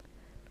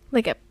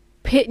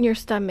pit in your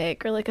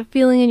stomach or like a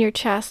feeling in your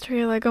chest where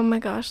you're like, oh my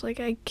gosh, like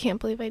I can't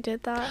believe I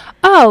did that.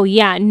 Oh,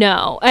 yeah,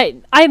 no.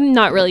 I'm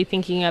not really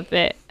thinking of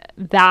it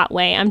that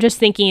way. I'm just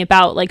thinking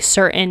about like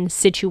certain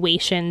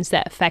situations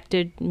that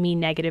affected me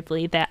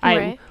negatively that I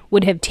Right.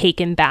 would have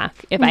taken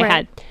back if I Right.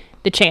 had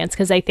the chance,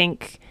 because I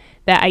think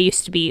that I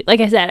used to be, like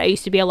I said, I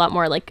used to be a lot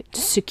more like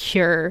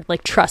secure,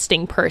 like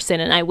trusting person,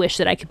 and I wish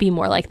that I could be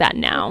more like that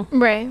now,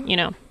 Right. you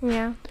know.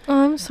 Yeah.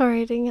 Oh, I'm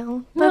sorry,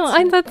 Danielle. No,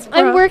 That's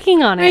I'm rough.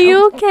 working on it. Are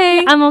you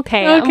okay? I'm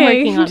okay. I'm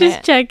working on just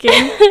it. checking.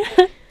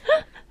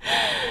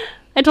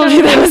 I told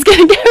you that was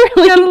gonna get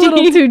really Got a little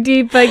deep. too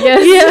deep, I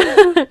guess.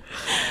 Yeah.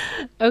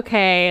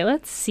 Okay,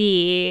 let's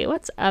see.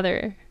 What's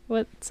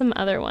some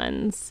other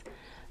ones?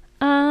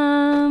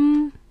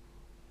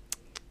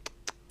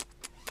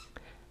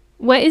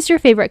 What is your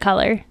favorite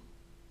color?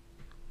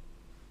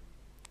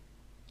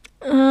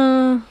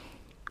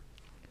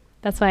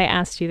 That's why I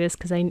asked you this,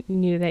 because I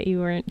knew that you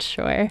weren't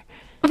sure.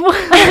 What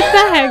the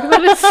heck?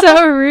 That is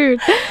so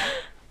rude.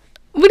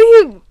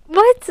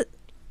 What?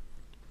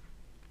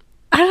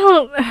 I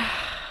don't.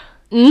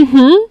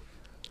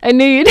 I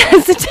knew you'd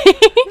hesitate.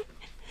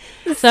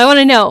 So I want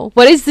to know,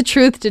 what is the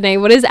truth, Danae?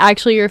 What is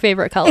actually your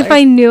favorite color? If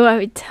I knew, I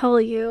would tell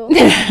you.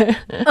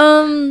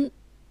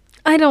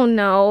 I don't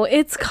know.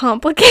 It's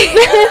complicated.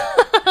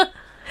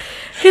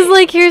 Because,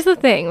 like, here's the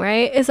thing,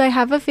 right? Is I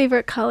have a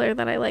favorite color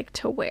that I like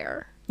to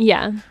wear.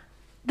 Yeah.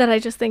 That I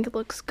just think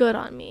looks good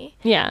on me.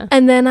 Yeah.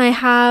 And then I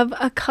have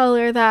a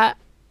color that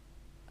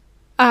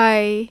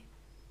I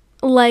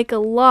like a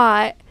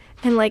lot,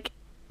 and like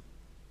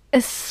I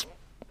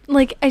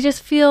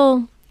just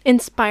feel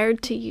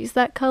inspired to use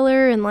that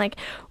color in like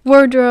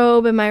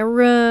wardrobe in my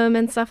room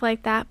and stuff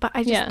like that, but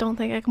I just don't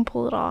think I can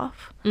pull it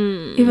off,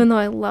 even though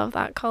I love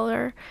that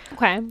color.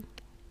 Okay.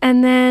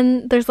 And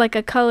then there's like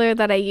a color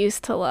that I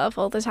used to love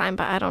all the time,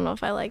 but I don't know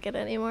if I like it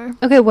anymore.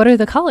 Okay, what are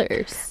the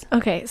colors?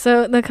 Okay,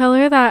 so the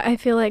color that I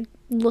feel like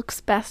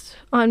looks best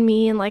on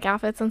me in like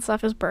outfits and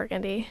stuff is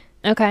burgundy.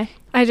 Okay.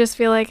 I just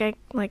feel like I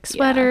like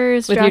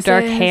sweaters, with dresses.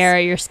 your dark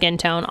hair, your skin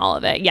tone, all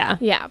of it. Yeah.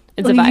 Yeah.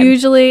 It's a Like, vibe.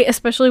 usually,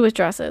 especially with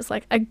dresses,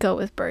 like I go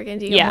with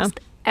burgundy Yeah. almost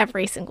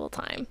every single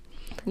time.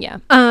 Yeah.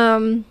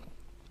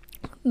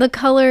 The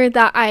color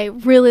that I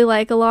really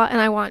like a lot and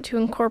I want to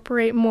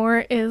incorporate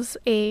more is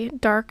a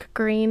dark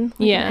green,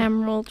 like Yeah. an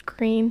emerald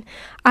green.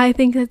 I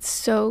think it's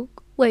so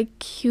like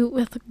cute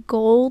with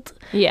gold.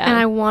 Yeah. And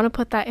I want to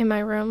put that in my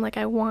room. Like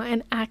I want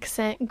an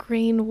accent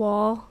green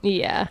wall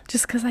Yeah.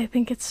 just because I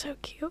think it's so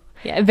cute.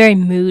 Yeah. Very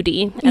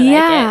moody. I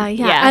Yeah. like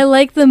it. I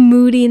like the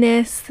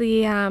moodiness,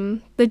 the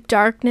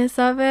darkness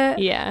of it.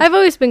 Yeah. I've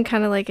always been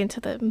kind of like into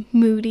the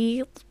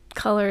moody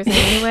colors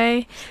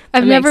anyway.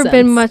 I've That makes never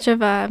been sense. much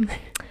of a.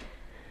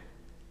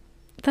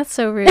 That's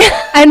so rude.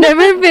 I've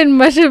never been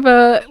much of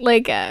a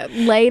like a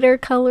lighter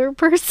color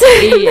person.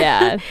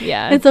 Yeah.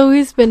 Yeah. It's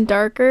always been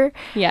darker.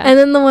 Yeah. And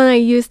then the one I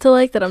used to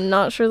like that I'm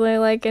not sure that I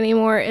like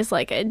anymore is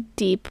like a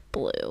deep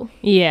blue.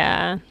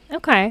 Yeah.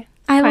 Okay.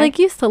 I Okay. like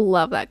used to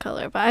love that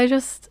color, but I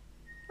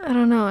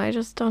don't know. I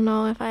just don't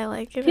know if I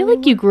like it I feel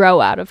like you anymore.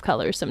 grow out of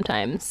colors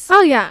sometimes.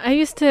 Oh yeah,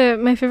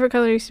 my favorite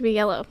color used to be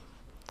yellow.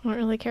 I don't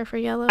really care for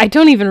yellow. I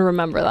don't even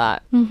remember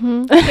that.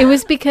 It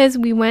was because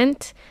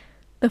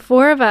the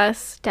four of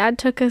us, Dad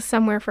took us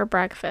somewhere for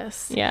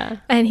breakfast. Yeah.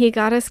 And he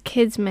got us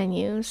kids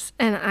menus,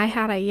 and I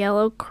had a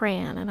yellow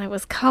crayon, and I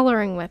was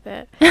coloring with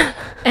it.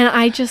 And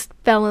I just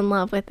fell in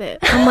love with it.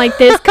 I'm like,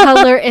 this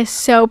color is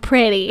so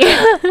pretty.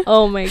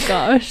 Oh my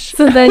gosh.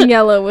 So then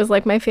yellow was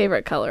like my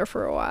favorite color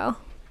for a while.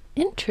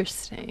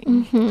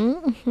 Interesting.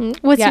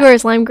 What's Yeah.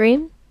 yours, lime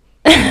green?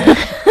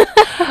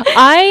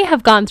 I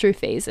have gone through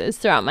phases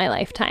throughout my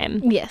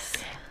lifetime. Yes.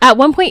 At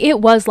one point, it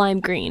was lime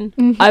green.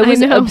 I I was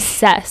know.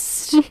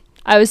 obsessed.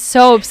 I was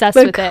so obsessed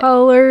The with it.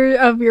 color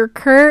of your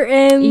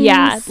curtains.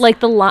 Yeah, like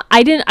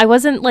I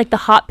wasn't like the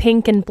hot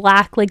pink and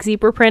black like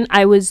zebra print.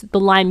 I was the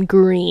lime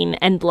green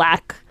and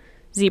black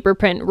zebra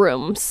print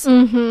rooms.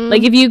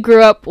 Like if you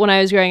grew up when I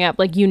was growing up,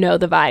 like you know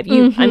the vibe.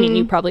 I mean,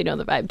 you probably know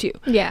the vibe too.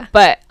 Yeah.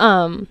 But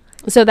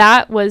so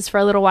that was for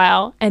a little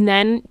while, and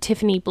then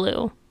Tiffany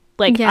blue.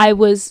 Like Yeah. I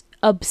was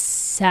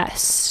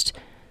obsessed.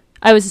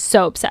 I was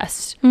so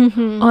obsessed.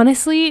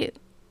 Honestly,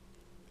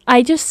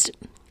 I just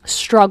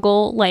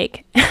struggle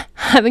like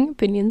having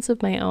opinions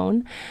of my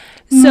own.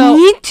 So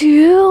Me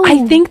too.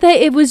 I think that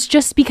it was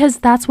just because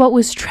that's what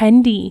was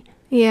trendy.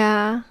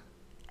 Yeah.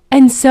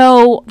 And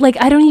so like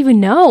I don't even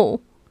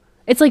know.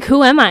 It's like,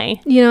 who am I?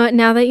 You know what?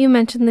 Now that you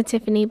mentioned the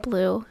Tiffany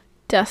blue,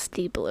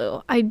 dusty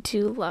blue, I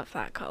do love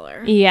that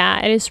color.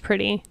 Yeah, it is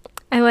pretty.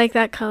 I like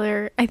that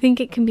color. I think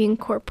it can be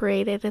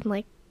incorporated in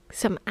like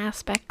some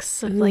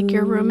aspects of like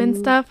your room and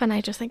stuff, and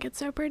I just think it's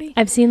so pretty.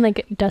 I've seen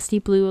like dusty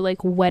blue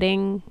like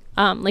wedding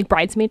like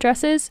bridesmaid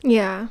dresses.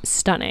 Yeah.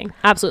 Stunning.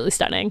 Absolutely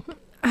stunning.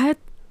 I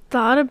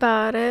thought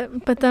about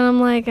it, but then I'm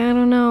like, I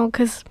don't know,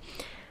 because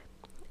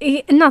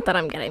not that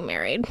I'm getting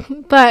married,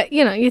 but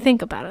you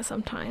think about it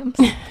sometimes.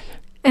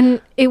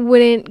 And it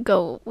wouldn't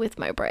go with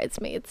my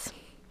bridesmaids.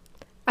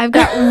 I've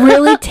got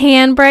really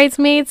tan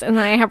bridesmaids, and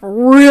then I have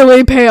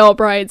really pale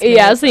bridesmaids.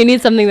 Yeah, so you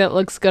need something that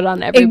looks good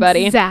on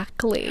everybody.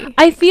 Exactly.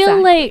 I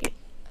feel like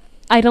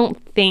I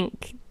don't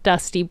think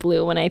dusty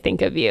blue when I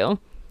think of you.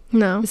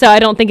 No. So I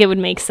don't think it would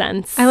make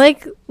sense. I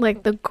like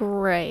the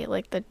gray,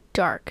 like the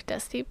dark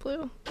dusty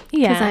blue.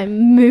 Yeah. Because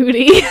I'm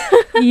moody.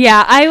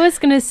 Yeah, I was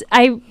going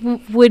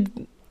to...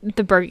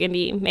 The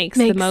burgundy makes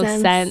the most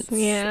sense.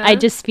 Yeah. I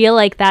just feel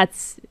like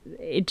that's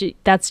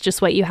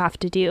just what you have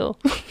to do.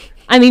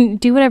 I mean,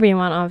 do whatever you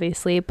want,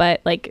 obviously,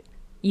 but, like,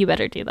 you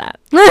better do that.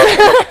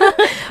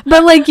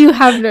 But, like, you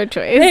have no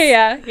choice.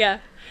 Yeah.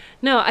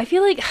 No, I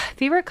feel like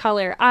favorite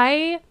color.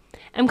 I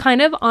am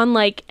kind of on,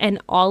 like, an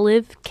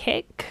olive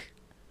kick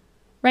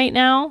right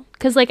now.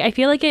 Because, like, I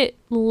feel like it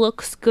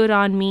looks good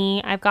on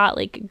me. I've got,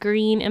 like,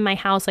 green in my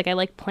house. Like, I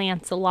like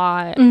plants a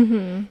lot.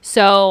 Mm-hmm.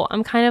 So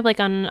I'm kind of,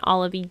 like, on an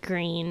olivey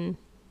green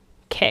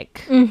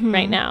kick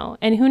right now.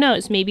 And who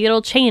knows? Maybe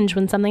it'll change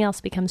when something else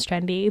becomes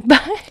trendy.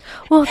 But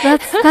Well,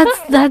 that's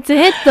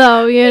it,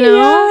 though,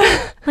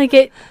 Yeah. Like,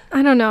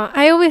 I don't know.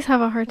 I always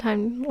have a hard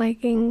time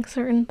liking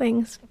certain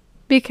things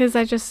because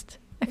I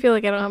feel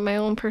like I don't have my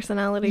own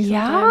personality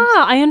sometimes.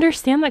 I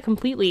understand that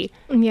completely.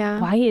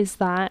 Yeah. Why is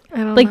that? I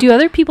don't Like, know. do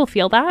other people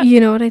feel that? You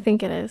know what I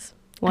think it is?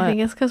 What? I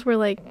think it's because we're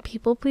like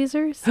people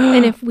pleasers.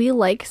 And if we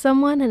like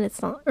someone and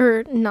it's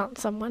not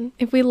someone,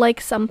 if we like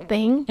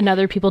something And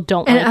other people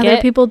don't and like other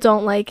it, people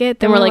don't like it,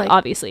 then we're like,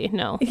 obviously,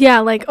 no. yeah,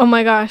 like, oh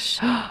my gosh,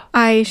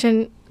 I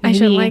shouldn't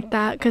Maybe. like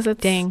that because it's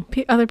Dang.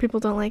 Other people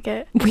don't like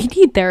it. We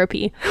need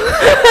therapy.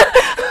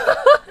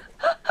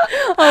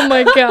 Oh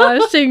my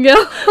gosh,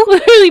 Danielle.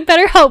 Literally,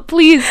 BetterHelp,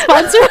 please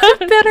sponsor us.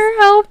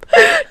 BetterHelp.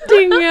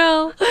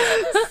 Danielle.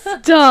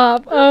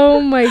 Stop. Oh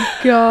my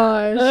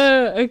gosh.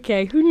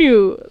 Okay, who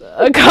knew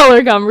a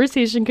color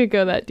conversation could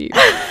go that deep?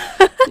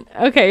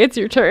 Okay, it's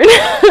your turn.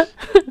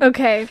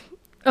 Okay.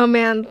 Oh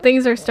man,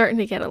 things are starting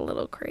to get a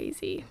little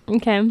crazy.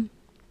 Okay.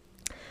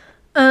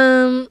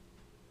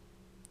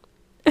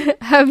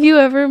 Have you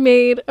ever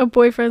made a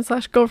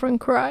boyfriend/girlfriend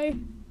cry?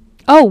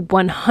 Oh,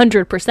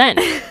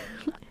 100%.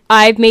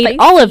 I've made Spicy.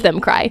 all of them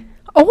cry.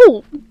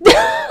 Oh.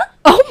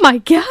 Oh my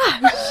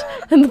gosh.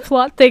 And the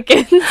plot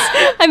thickens.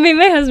 I made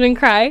my husband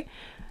cry.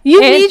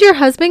 You And- made your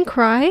husband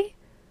cry?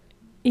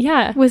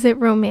 Yeah. Was it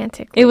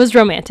romantic? It was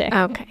romantic.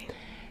 Okay.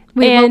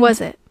 Wait, what And- was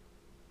it?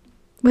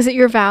 Was it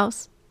your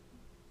vows?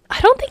 I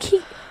don't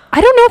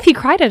know if he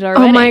cried at our Oh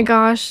wedding. my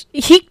gosh.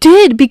 He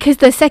did, because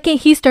the second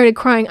he started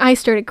crying, I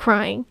started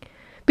crying.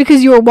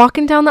 Because you were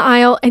walking down the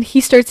aisle and he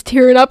starts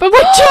tearing up. I'm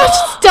like,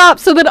 Josh, stop.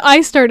 So then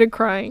I started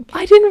crying.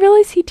 I didn't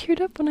realize he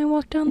teared up when I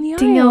walked down the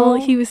Danielle,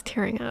 aisle. he was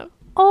tearing up.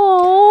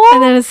 Oh.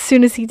 And then as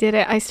soon as he did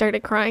it, I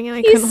started crying and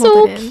I He's couldn't so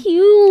hold it in.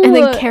 cute. And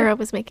then Kara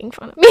was making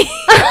fun of me.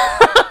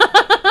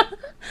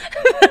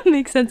 That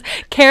makes sense.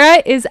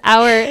 Kara is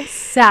our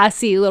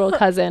sassy little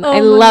cousin. Oh I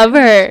my love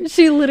her.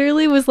 She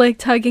literally was like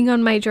tugging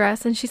on my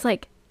dress and she's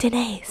like,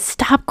 Danae,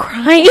 stop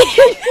crying.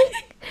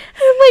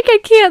 I'm like, I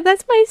can't.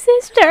 That's my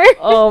sister.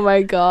 Oh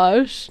my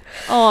gosh.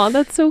 Oh,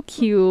 that's so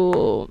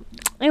cute.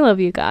 I love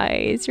you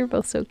guys. You're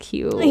both so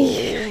cute.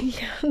 Yeah,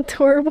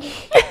 adorable.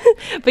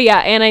 But yeah,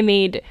 and I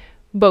made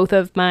both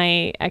of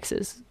my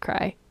exes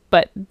cry,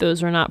 but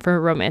those were not for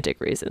romantic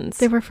reasons.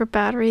 They were for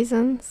bad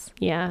reasons.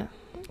 Yeah,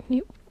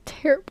 You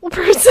terrible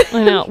person.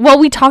 I know. Well,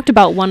 we talked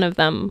about one of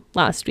them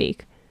last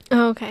week,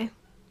 Oh, okay.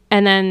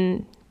 and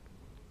then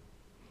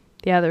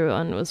the other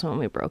one was when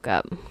we broke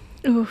up.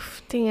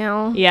 Oof,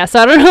 Danielle. Yeah,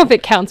 so I don't know if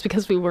it counts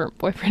because we weren't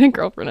boyfriend and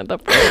girlfriend at that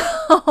point.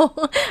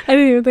 Oh, I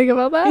didn't even think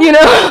about that. You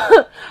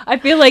know, I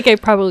feel like I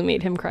probably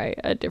made him cry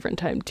at a different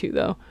time too,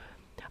 though.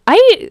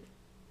 I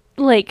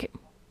like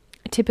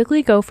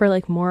typically go for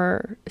like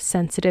more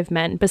sensitive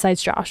men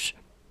besides Josh.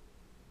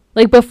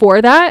 Like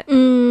before that,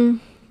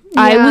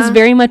 I was yeah.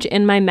 very much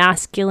in my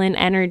masculine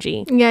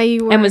energy Yeah,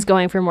 you were. and was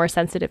going for more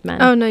sensitive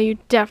men. Oh no, you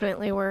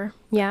definitely were.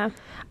 Yeah,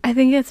 I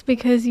think it's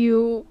because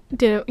you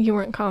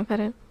weren't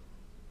confident.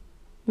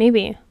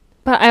 maybe.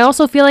 But I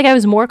also feel like I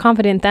was more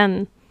confident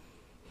then.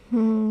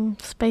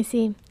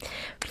 Spicy.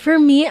 For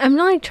me, I'm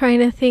not like trying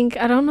to think.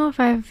 I don't know if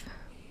I've.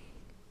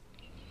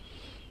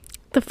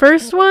 The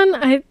first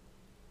one,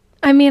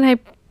 I mean, it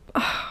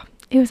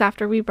was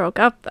after we broke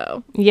up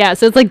though. Yeah,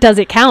 so it's like, does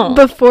it count?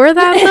 Before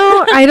that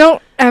though, I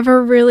don't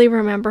ever really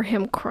remember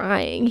him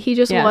crying. He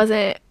just Yeah.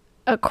 wasn't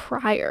a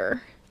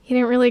crier. He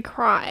didn't really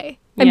cry.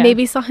 I Yeah.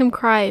 maybe saw him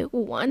cry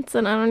once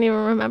and I don't even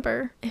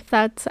remember if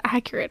that's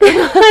accurate.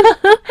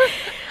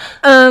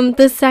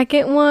 The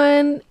second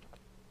one,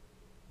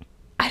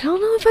 I don't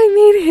know if I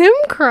made him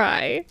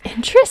cry.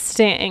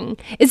 Interesting.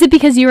 Is it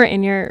because you were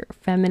in your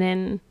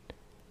feminine?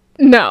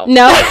 No.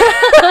 No.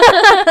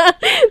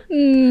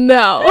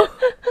 No.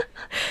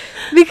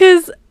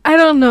 Because I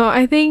don't know.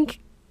 I think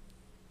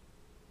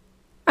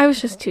I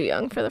was just too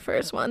young for the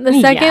first one. The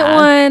second Yeah.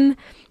 one,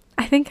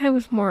 I think I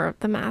was more of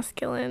the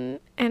masculine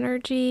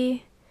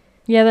energy.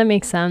 Yeah, that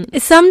makes sense.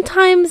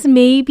 Sometimes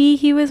maybe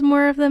he was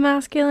more of the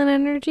masculine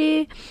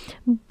energy,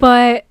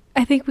 but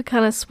I think we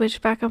kind of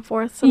switched back and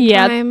forth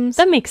sometimes.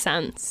 Yeah, that makes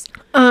sense.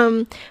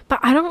 But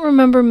I don't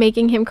remember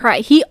making him cry.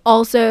 He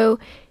also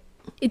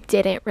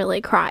didn't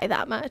really cry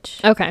that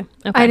much. Okay.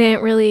 I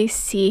didn't really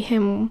see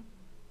him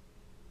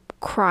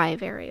cry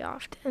very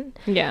often.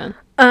 Yeah.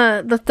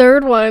 The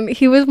third one,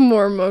 he was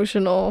more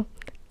emotional.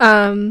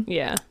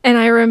 Yeah. And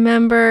I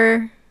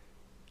remember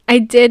I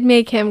did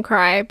make him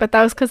cry, but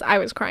that was because I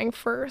was crying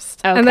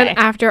first. Okay. And then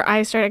after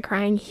I started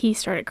crying, he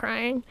started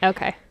crying.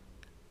 Okay.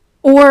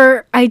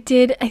 Or I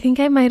think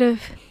I might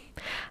have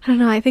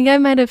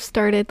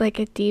started like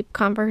a deep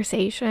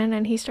conversation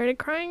and he started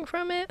crying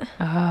from it.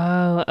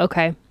 Oh,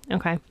 okay.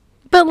 Okay.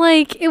 But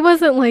like, it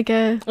wasn't like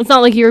It's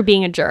not like you were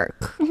being a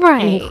jerk.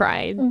 right. And he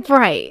cried.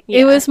 Right. Yeah.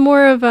 It was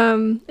more of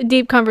a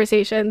deep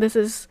conversation. This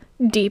is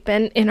deep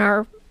in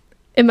our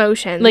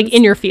emotions. Like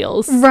in your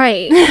feels.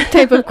 Right.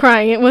 Type of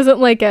crying. It wasn't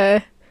like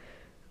like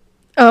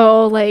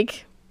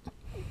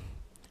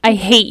I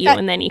hate you,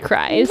 and then he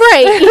cries.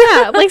 right.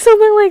 Yeah. Like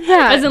something like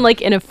that. It wasn't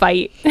like in a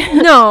fight.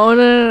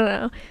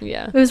 No.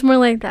 Yeah. It was more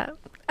like that.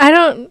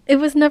 It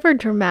was never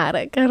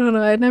dramatic. I don't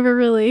know. I never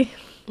really.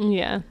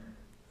 Yeah.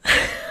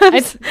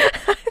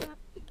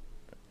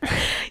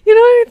 You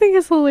know what I think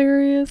is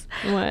hilarious?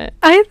 What?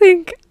 I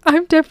think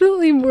I'm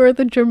definitely more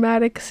the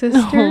dramatic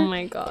sister. Oh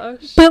my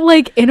gosh. But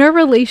like in our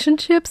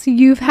relationships,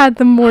 you've had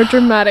the more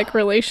dramatic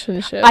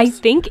relationships. I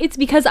think it's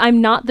because I'm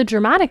not the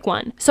dramatic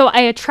one. So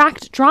I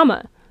attract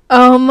drama.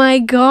 Oh my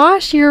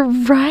gosh, you're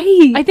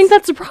right. I think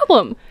that's the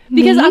problem.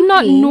 Because I'm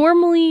not Maybe.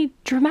 normally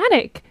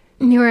dramatic.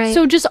 You're right.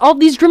 So just all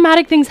these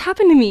dramatic things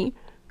happen to me.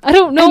 I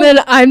don't know. And then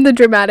I'm the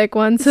dramatic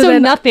one. So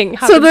then nothing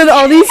happens. So then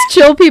all these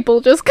chill people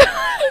just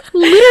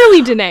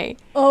Literally, Danae.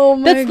 Oh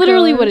my That's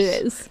literally what gosh.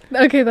 it is.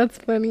 Okay, that's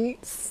funny.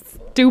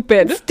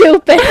 Stupid.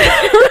 Stupid.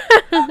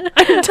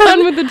 I'm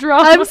done with the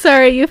drama. I'm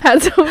sorry you've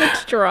had so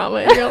much drama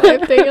in your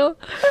life, Daniel.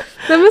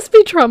 That must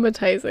be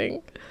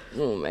traumatizing.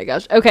 Oh my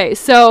gosh. Okay,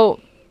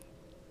 so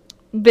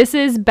this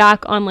is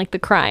back on like the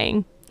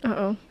crying.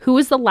 Uh-oh. Who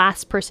was the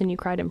last person you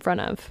cried in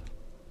front of?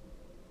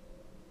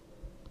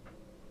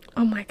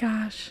 Oh my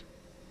gosh.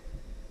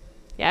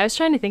 Yeah, I was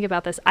trying to think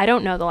about this. I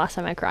don't know the last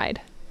time I cried.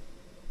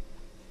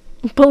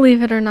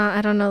 Believe it or not,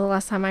 I don't know the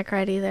last time I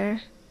cried either.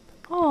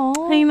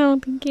 Oh, I know,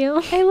 thank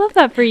you. I love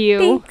that for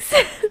you. Thanks.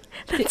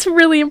 That's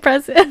really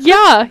impressive.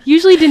 Yeah,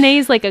 usually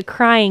Danae's like a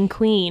crying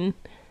queen.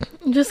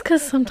 Just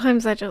because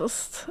sometimes I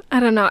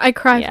don't know, I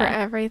cry for Yeah.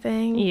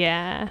 everything.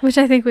 Yeah. Which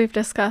I think we've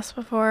discussed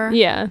before.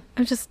 Yeah.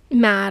 I'm just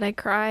mad, I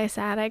cry,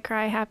 sad, I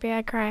cry, happy,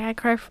 I cry. I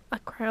cry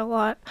a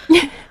lot.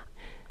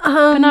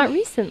 But not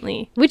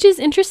recently, which is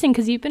interesting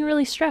because you've been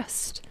really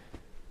stressed.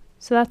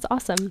 So that's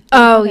awesome.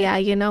 Oh, yeah,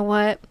 you know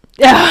what?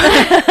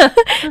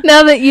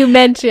 Now that you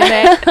mention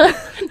it.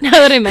 Now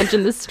that I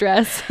mentioned the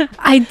stress.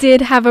 I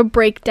did have a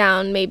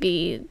breakdown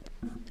maybe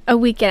a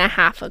week and a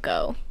half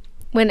ago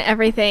when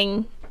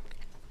everything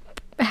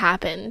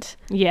happened.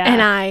 Yeah.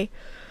 And I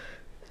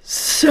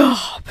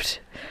sobbed.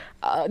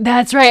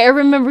 That's right. I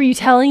remember you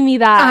telling me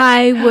that.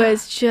 I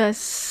was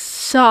just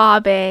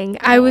sobbing.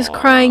 I was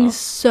crying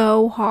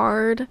so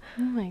hard.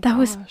 Oh my That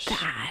was gosh.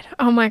 bad.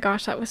 Oh my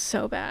gosh, that was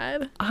so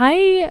bad.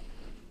 I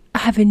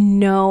have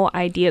no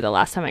idea the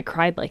last time I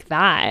cried like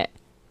that.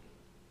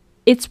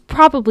 It's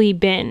probably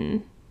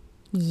been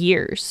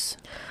years.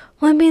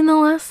 Well, I mean, the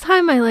last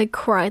time I like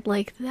cried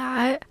like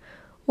that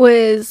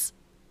was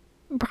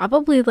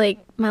probably like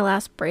my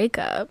last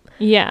breakup.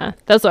 Yeah,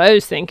 that's what I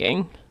was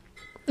thinking.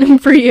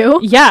 For you?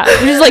 Yeah,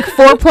 it was like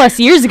 4+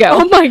 years ago.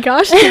 Oh my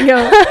gosh,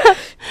 Daniel.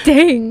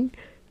 Dang.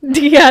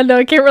 Yeah, no,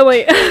 I can't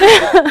relate.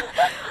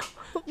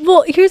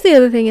 Well, here's the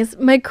other thing is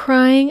my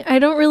crying, I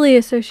don't really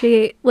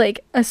associate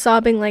like a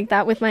sobbing like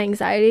that with my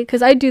anxiety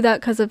because I do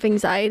that because of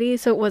anxiety,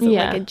 so it wasn't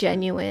Yeah. like a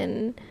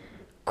genuine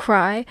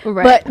cry.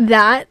 Right. But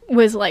that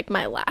was like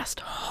my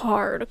last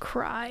hard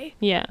cry.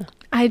 Yeah.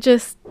 I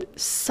just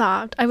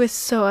sobbed. I was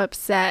so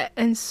upset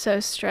and so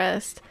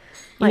stressed.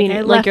 You mean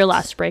I like your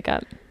left- last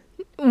breakup?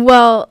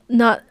 Well,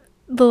 not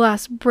the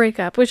last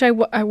breakup, which I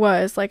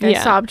was. Like, I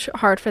Yeah. sobbed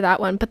hard for that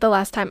one. But the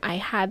last time I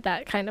had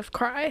that kind of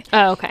cry.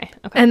 Oh, okay.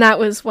 Okay. And that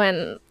was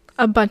when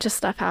a bunch of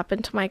stuff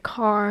happened to my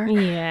car.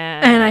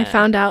 Yeah. And I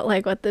found out,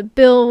 like, what the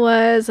bill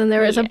was. And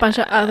there was a bunch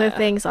of other Yeah.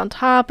 things on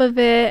top of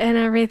it and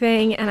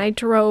everything. And I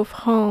drove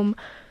home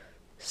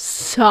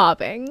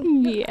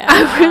sobbing. Yeah.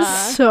 I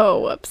was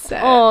so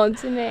upset. Oh,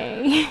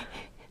 Danae.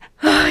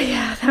 Oh,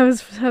 yeah, that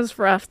was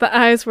rough. The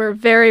eyes were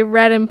very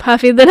red and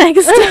puffy the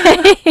next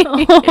day.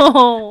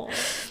 Oh.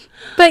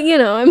 But, you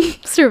know, I'm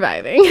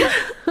surviving.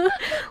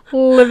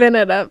 Living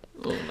it up.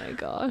 Oh my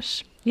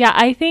gosh. Yeah,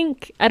 I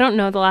don't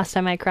know the last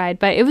time I cried,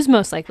 but it was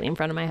most likely in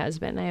front of my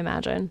husband, I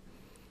imagine.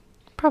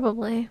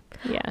 Probably.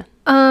 Yeah.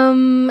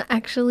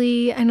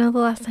 Actually, I know the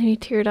last time you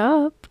teared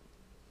up.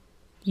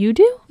 You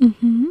do?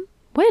 Mm-hmm.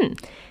 When?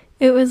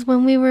 It was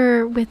when we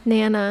were with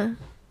Nana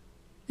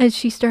and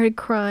she started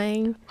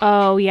crying.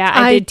 Oh, yeah,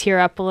 I did tear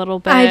up a little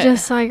bit. I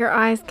just saw your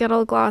eyes get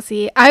all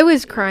glossy. I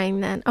was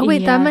crying then. Oh,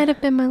 wait, Yeah. that might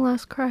have been my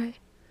last cry.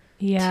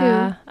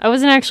 Yeah. I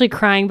wasn't actually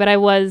crying, but I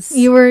was.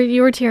 You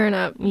were tearing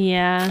up.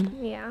 Yeah.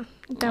 Yeah,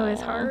 that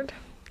was hard.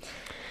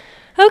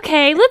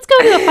 Okay, let's go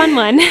to a fun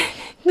one.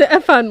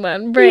 A fun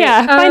one, right?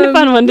 Yeah, find a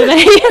fun one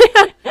today.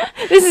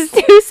 This is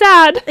too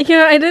sad. You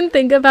know, I didn't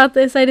think about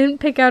this. I didn't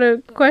pick out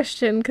a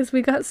question because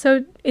we got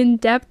so in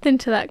depth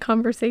into that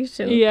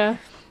conversation. Yeah.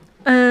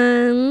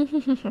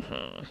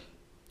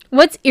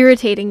 What's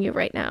irritating you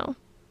right now?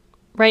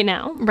 Right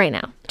now. Right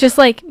now, just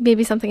like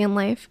maybe something in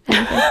life.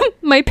 Anything.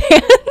 My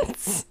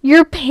pants.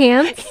 Your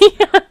pants?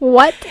 Yeah.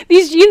 What?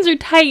 These jeans are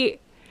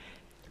tight.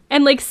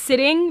 And like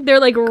sitting, they're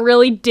like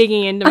really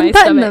digging into my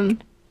Unbutton stomach. them.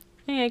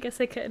 Yeah, I guess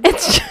I could.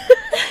 It's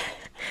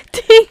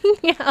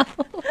dang.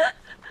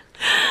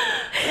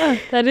 Oh,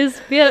 that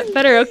is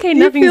better. Okay, You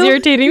nothing's feel-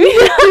 irritating me.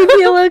 You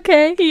feel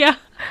okay? Yeah.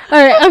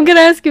 All right, I'm gonna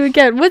ask you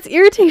again. What's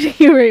irritating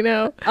you right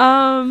now?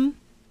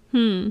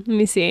 Let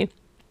me see.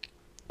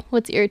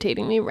 What's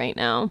irritating me right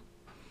now?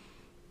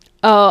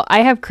 Oh,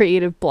 I have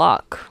creative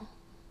block.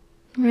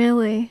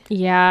 Really?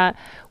 Yeah.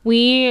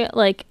 We,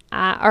 like,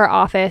 at our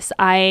office,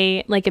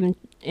 I, like, am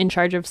in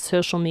charge of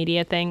social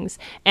media things,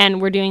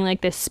 and we're doing,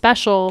 like, this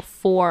special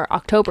for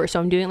October, so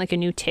I'm doing, like, a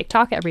new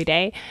TikTok every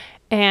day,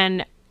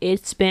 and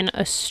it's been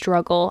a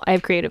struggle. I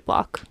have creative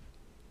block.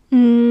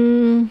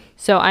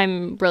 So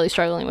I'm really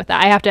struggling with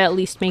that. I have to at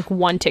least make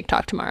one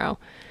TikTok tomorrow,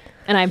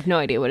 and I have no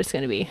idea what it's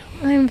going to be.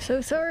 I'm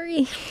so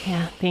sorry.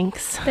 Yeah,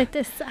 thanks. That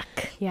does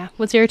suck. Yeah.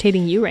 What's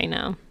irritating you right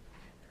now?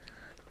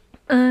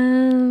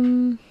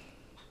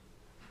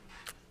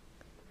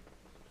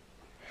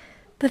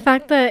 The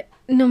fact that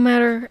no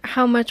matter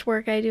how much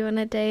work I do in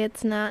a day,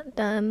 it's not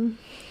done.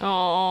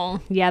 Oh,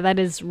 yeah, that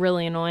is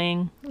really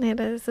annoying. It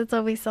is. It's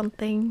always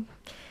something.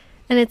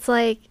 And it's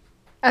like,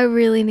 I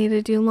really need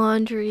to do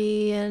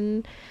laundry,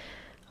 and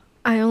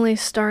I only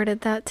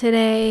started that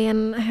today,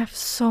 and I have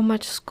so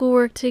much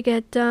schoolwork to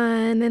get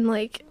done, and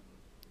like,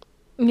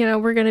 you know,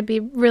 we're going to be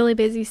really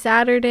busy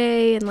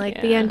Saturday, and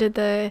like the Yeah. end of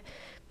the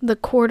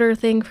quarter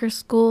thing for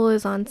school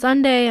is on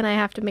Sunday, and I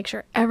have to make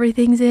sure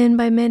everything's in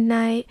by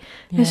midnight.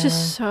 It's Yeah.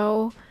 just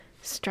so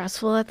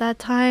stressful at that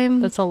time.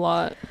 That's a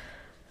lot.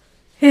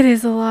 It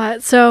is a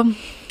lot. So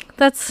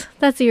that's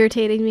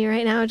irritating me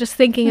right now, just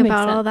thinking That makes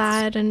about all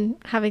sense. that and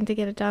having to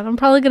get it done. I'm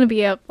probably going to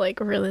be up like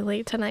really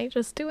late tonight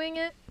just doing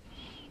it.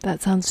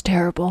 That sounds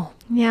terrible.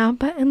 Yeah,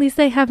 but at least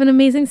I have an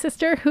amazing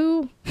sister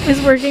who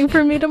is working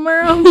for me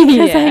tomorrow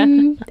because Yeah.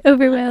 I'm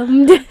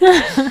overwhelmed.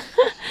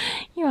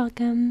 You're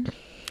welcome.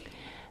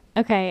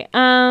 Okay.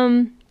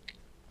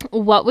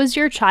 What was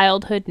your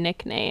childhood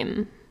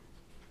nickname?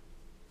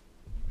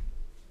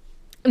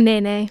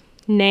 Nene.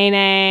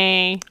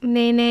 Nene.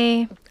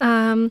 Nene.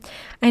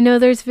 I know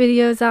there's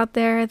videos out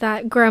there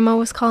that grandma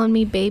was calling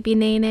me baby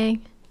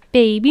Nene.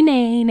 Baby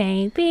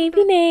Nene.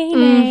 Baby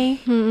Nene.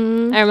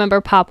 Mhm. I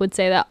remember Pop would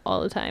say that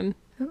all the time.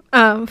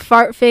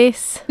 Fart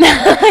face.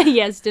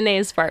 Yes,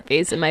 Danae's fart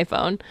face in my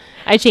phone.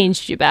 I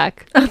changed you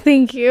back. Oh,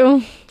 thank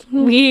you.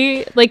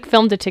 We like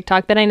filmed a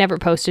TikTok that I never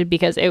posted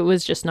because it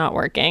was just not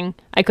working.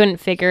 I couldn't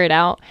figure it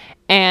out,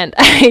 and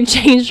I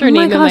changed her Oh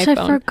my name gosh, in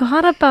my I phone.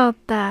 forgot about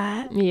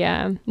that.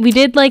 Yeah, we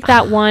did like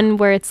that one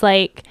where it's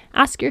like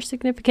ask your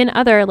significant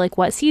other like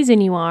what season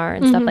you are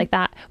and stuff like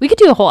that. We could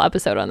do a whole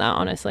episode on that,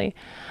 honestly.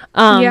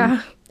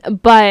 Yeah.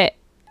 But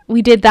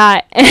we did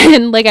that,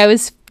 and like I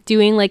was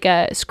doing like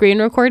a screen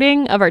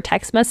recording of our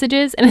text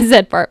messages, and it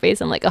said fart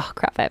face. I'm like, oh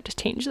crap, I have to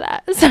change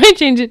that. So I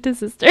changed it to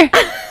sister.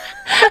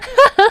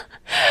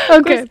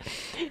 Okay.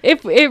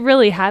 If it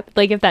really happened,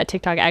 like if that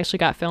TikTok actually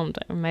got filmed,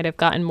 I might have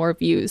gotten more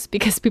views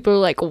because people were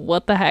like,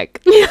 what the heck?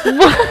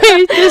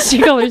 Why does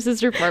she call her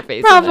sister fart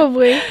face?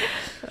 Probably.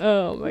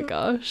 Oh my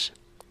gosh.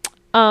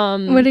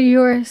 What are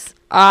yours?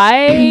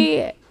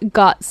 I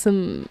got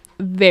some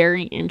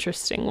very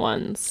interesting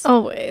ones.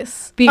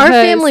 Always. Because- Our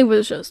family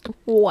was just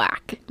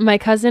whack. My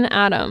cousin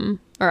Adam,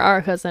 or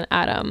our cousin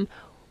Adam,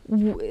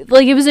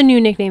 like it was a new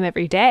nickname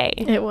every day.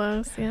 It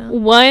was, yeah.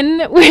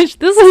 One, which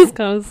this is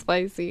kind of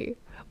spicy,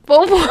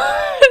 but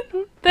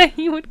one that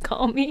he would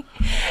call me,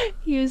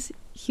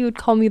 he would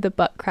call me the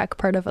butt crack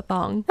part of a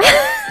thong.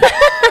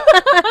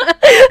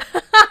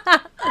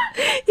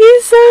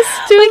 He's so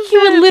stupid. Like he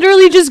would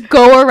literally just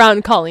go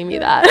around calling me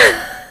that.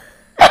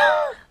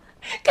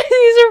 Cause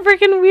he's a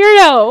freaking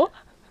weirdo.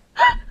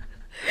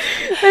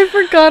 I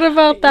forgot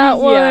about that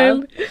Yeah.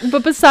 one.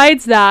 But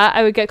besides that,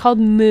 I would get called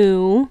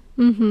Moo.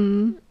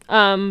 Mm-hmm.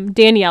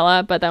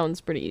 Daniela, but that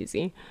one's pretty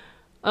easy.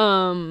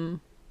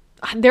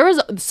 There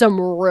was some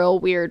real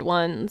weird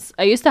ones.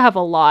 I used to have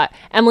a lot.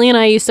 Emily and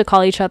I used to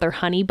call each other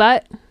honey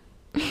butt,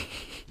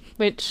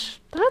 which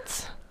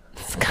that's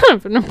kind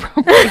of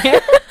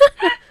inappropriate.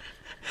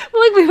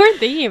 Like we weren't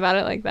thinking about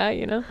it like that,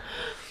 you know.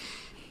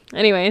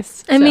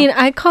 Anyways, I so- mean,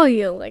 I call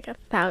you like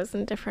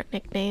 1,000 different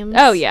nicknames.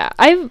 oh yeah,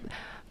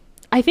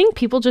 I think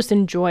people just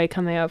enjoy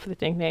coming up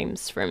with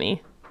nicknames for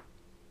me.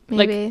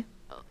 Maybe.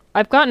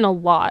 I've gotten a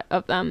lot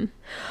of them.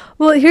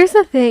 Well, here's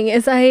the thing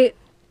is at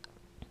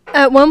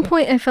one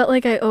point I felt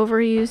like I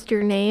overused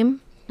your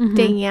name,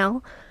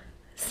 Danielle.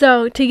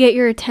 So to get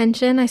your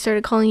attention, I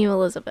started calling you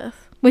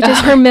Elizabeth, which is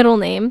her middle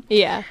name.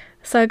 Yeah.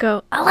 So I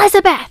go,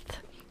 Elizabeth.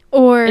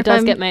 Or It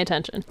does get my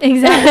attention.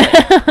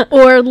 Exactly.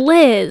 Or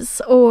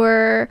Liz.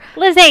 Or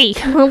Lizzie.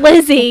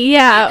 Lizzie.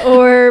 Yeah.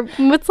 Or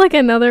what's like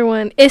another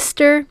one?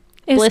 Ister.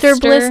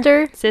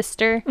 Blister.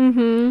 Sister.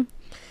 Mm-hmm.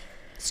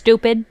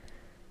 Stupid.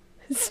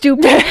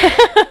 Stupid.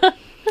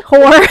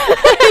 Whore.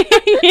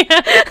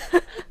 Yeah.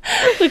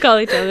 We call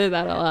each other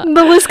that a lot.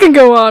 The list can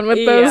go on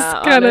with those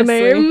Yeah, kind of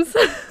honestly. names.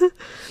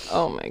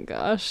 Oh my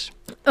gosh.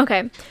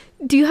 Okay.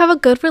 Do you have a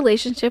good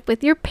relationship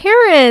with your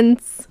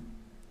parents?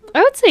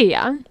 I would say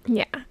yeah.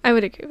 Yeah, I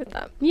would agree with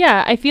that.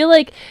 Yeah, I feel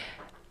like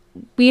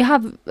we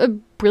have a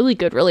really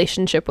good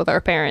relationship with our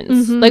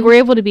parents. Mhm. Like we're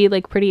able to be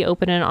like pretty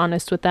open and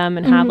honest with them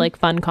and have like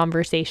fun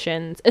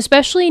conversations,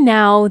 especially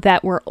now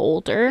that we're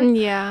older.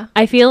 Yeah.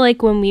 I feel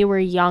like when we were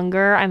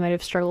younger, I might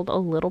have struggled a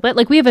little bit.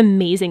 Like we have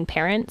amazing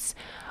parents.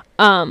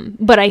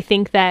 But I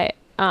think that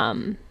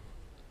It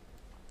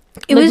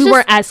like, was we just-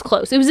 weren't as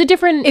close. It was a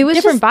different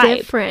just vibe.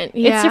 different.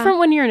 Yeah. It's different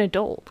when you're an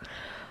adult.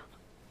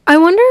 I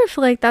wonder if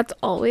like that's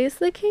always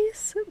the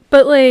case.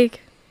 But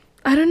like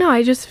I don't know,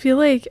 I just feel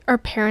like our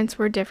parents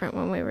were different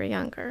when we were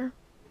younger.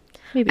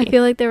 Maybe. I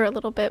feel like they were a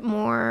little bit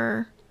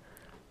more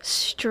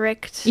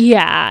strict.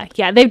 Yeah,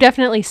 they've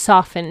definitely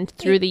softened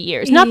through the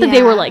years. Not that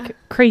they were Yeah. like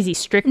crazy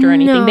strict or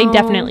anything. They No.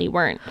 definitely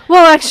weren't.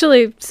 Well,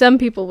 actually, some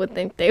people would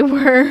think they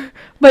were,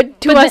 but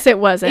to But us it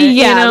wasn't.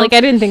 Yeah, you know? like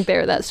I didn't think they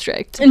were that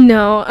strict.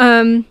 No,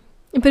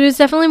 but it was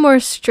definitely more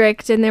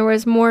strict and there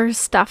was more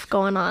stuff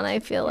going on, I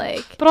feel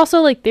like. But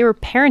also like they were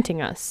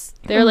parenting us.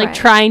 They're like Right.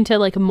 trying to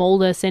like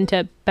mold us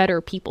into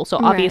better people. So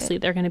Right. obviously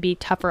they're going to be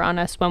tougher on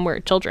us when we're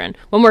children.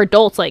 When we're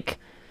adults, like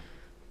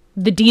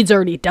the deed's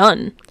already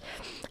done.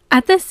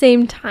 At the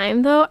same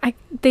time, though,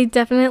 they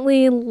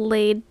definitely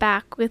laid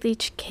back with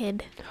each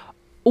kid.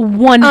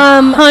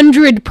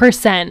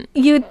 100%.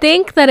 You'd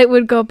think that it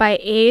would go by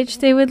age,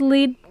 they would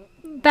lead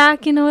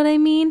back, you know what I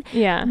mean?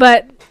 Yeah.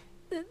 But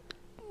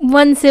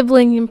one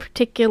sibling in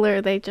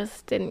particular, they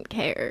just didn't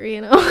care,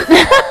 you know?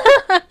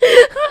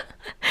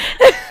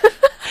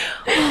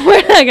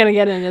 We're not going to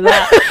get into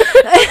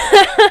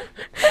that.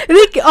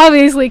 They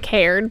obviously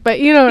cared, but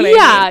you know what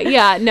I mean?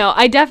 Yeah. No,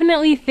 I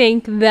definitely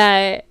think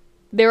that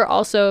they were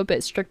also a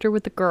bit stricter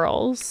with the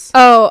girls.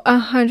 Oh,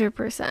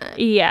 100%.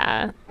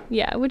 Yeah,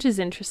 which is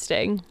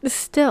interesting.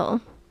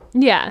 Still.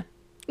 Yeah.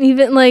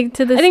 Even, like,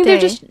 to this I think day.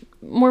 they're just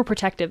more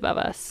protective of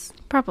us,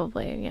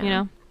 Probably, yeah. you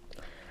know?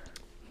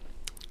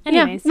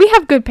 Yeah, Anyways. we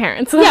have good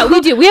parents. Yeah, we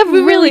do. We have We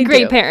really really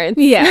great do.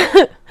 parents.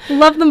 Yeah.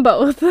 Love them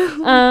both.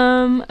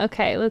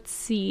 Okay, let's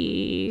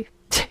see.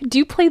 Do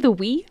you play the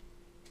Wii?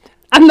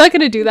 I'm not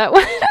gonna do that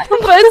one.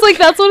 But it's like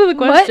that's one of the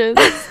What? questions.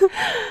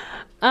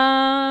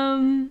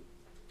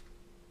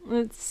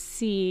 Let's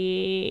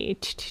see.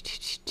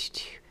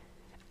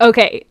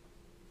 Okay.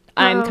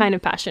 I'm kind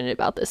of passionate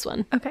about this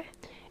one. Okay.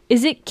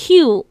 Is it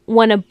cute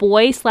when a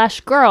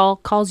boy/girl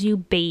calls you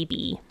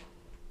baby?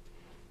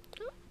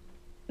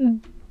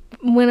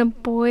 When a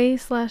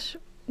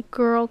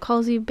boy/girl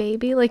calls you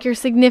baby, like your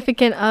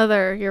significant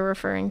other you're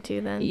referring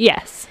to then.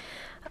 Yes.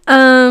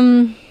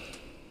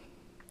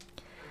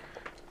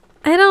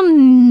 I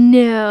don't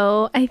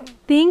know. I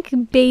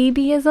think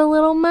baby is a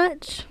little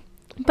much.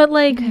 But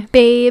like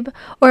babe,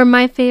 or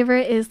my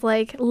favorite is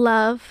like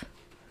love.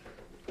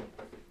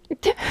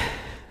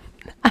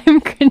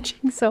 I'm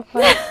cringing so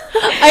hard.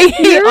 I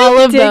hate You're all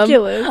of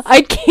ridiculous. them.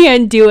 I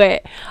can't do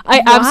it. I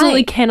Why?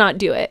 absolutely cannot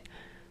do it.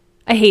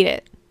 I hate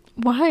it.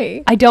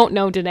 Why? I don't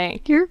know,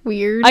 Danae. You're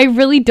weird. I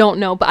really don't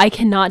know, but I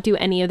cannot do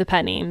any of the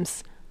pet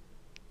names.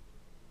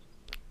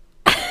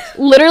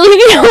 Literally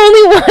the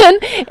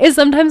only one is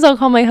sometimes I'll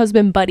call my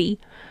husband Buddy.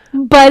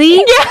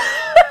 Buddy? Yeah.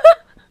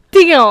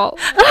 Deal.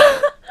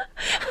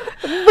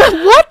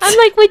 What? I'm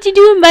like, what you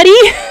doing, Buddy?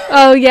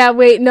 Oh yeah,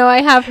 wait, no,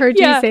 I have heard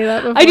you say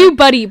that before. I do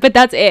Buddy, but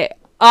that's it.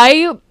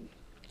 I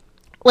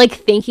like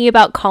thinking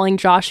about calling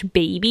Josh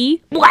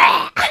baby.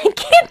 I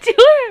can't do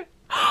it.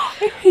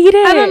 I hate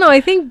it. I don't know.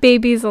 I think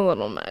baby's a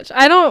little much.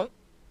 I don't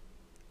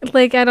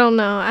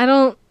know. I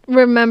don't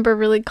remember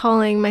really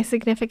calling my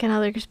significant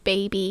other just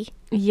baby.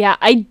 Yeah,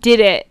 I did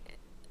it.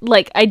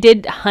 Like, I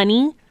did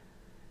honey,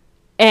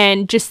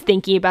 and just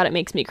thinking about it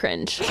makes me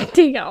cringe.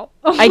 Deal.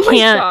 Oh I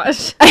can't.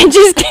 Gosh. I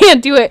just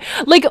can't do it.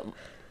 Like,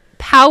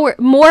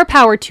 more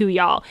power to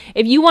y'all.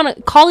 If you want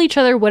to call each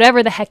other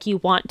whatever the heck you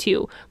want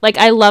to. Like,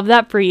 I love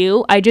that for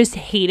you. I just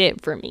hate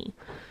it for me.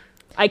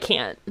 I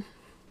can't.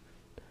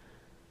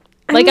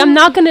 Like, I'm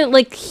not gonna,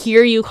 like,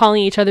 hear you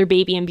calling each other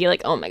baby and be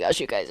like, oh my gosh,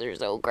 you guys are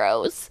so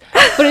gross.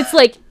 But it's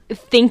like,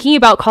 thinking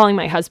about calling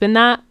my husband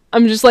that,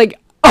 I'm just like,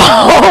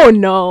 oh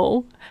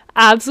no,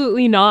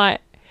 absolutely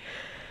not.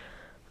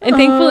 And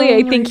thankfully,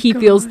 I think he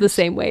feels the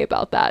same way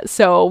about that.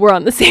 So we're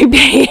on the same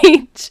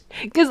page.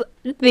 Because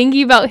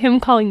thinking about him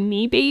calling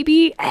me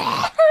baby,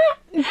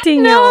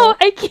 Danielle. no,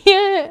 I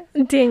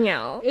can't.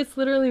 Danielle. It's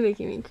literally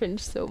making me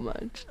cringe so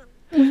much.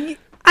 I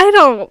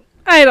don't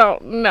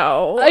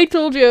know. I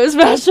told you I was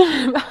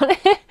passionate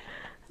about it.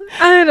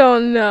 I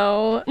don't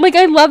know. Like,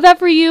 I love that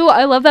for you.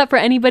 I love that for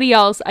anybody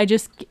else. I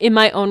just, in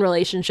my own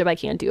relationship, I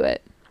can't do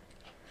it.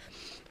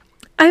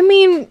 I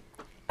mean,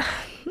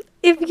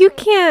 if you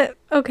can't,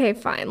 okay,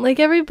 fine. Like,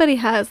 everybody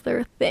has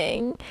their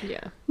thing.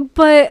 Yeah.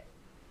 But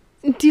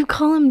do you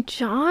call him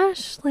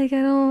Josh? Like,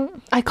 I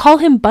don't. I call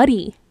him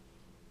Buddy.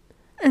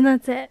 And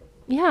that's it.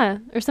 Yeah.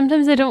 Or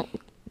sometimes I don't.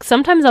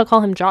 Sometimes I'll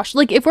call him Josh.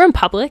 Like, if we're in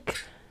public,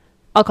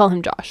 I'll call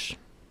him Josh.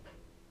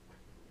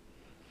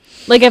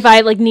 Like, if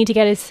I, like, need to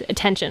get his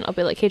attention, I'll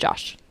be like, hey,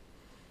 Josh.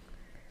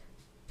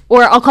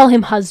 Or I'll call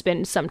him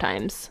husband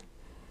sometimes.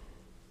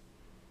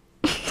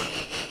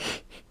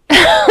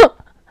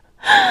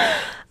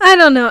 I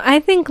don't know. I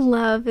think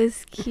love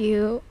is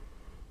cute.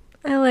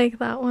 I like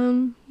that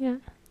one. Yeah.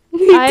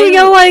 You think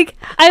I'm like,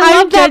 I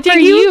love that judging for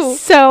you.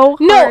 so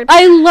hard. No,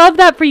 I love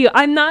that for you.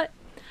 I'm not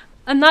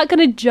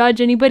gonna judge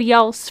anybody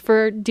else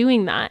for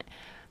doing that.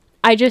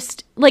 I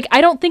just, like, I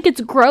don't think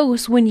it's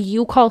gross when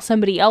you call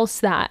somebody else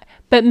that,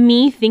 but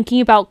me thinking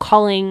about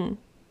calling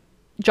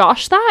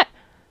Josh that,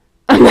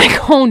 I'm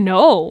like, oh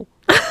no.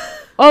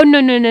 Oh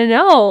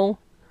no.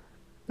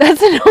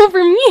 That's a no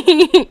for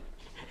me.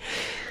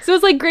 So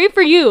it's like great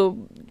for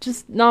you,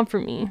 just not for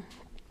me.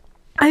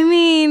 I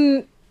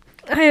mean,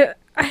 I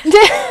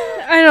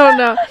don't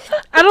know.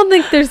 I don't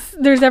think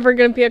there's ever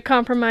going to be a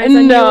compromise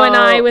on you and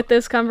I with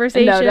this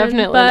conversation. No,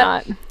 definitely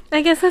not.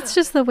 I guess that's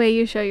just the way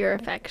you show your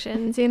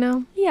affections, you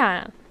know?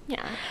 Yeah.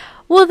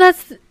 Well,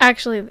 that's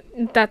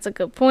a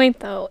good point,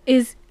 though,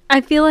 is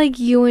I feel like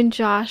you and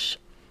Josh,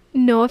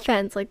 no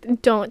offense,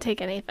 like, don't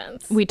take any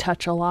offense. We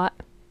touch a lot.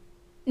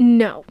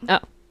 No. Oh.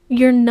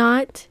 You're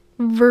not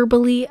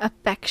verbally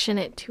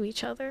affectionate to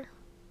each other.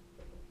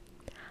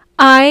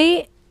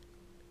 I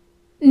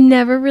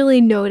never really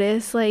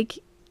noticed, like,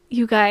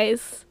 you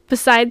guys,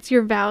 besides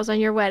your vows on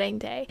your wedding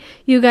day,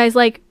 you guys,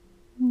 like,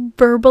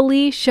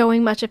 verbally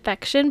showing much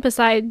affection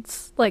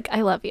besides, like,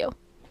 I love you.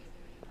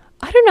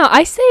 I don't know.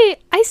 I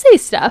say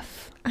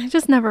stuff. I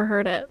just never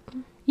heard it.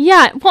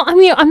 Yeah. Well, I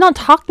mean, I'm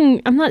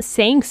not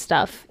saying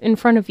stuff in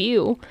front of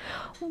you.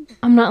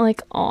 I'm not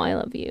like, oh, I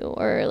love you,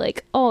 or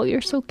like, oh,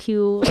 you're so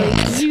cute,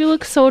 like, you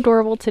look so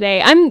adorable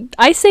today.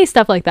 I say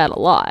stuff like that a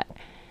lot.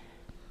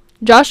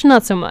 Josh,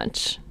 not so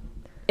much.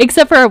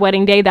 Except for our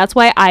wedding day. That's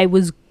why I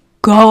was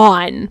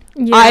gone.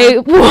 Yeah.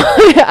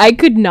 I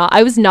could not.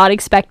 I was not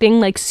expecting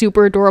like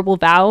super adorable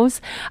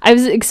vows. I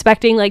was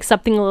expecting like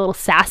something a little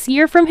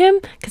sassier from him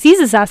because he's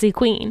a sassy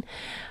queen.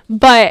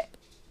 But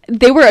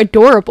they were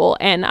adorable,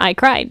 and I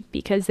cried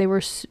because they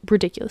were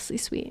ridiculously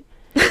sweet.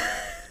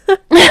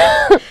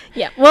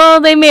 Yeah.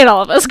 Well, they made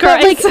all of us cry.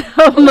 But, like, so.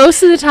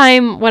 Most of the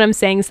time when I'm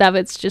saying stuff,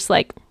 it's just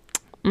like,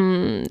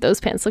 those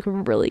pants look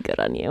really good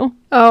on you.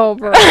 Oh,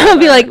 bro. I'll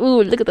be like,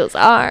 ooh, look at those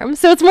arms.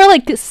 So it's more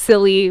like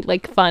silly,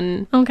 like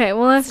fun. Okay,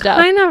 well, I've stuff.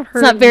 kind of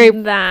heard It's not very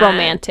that.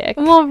 romantic.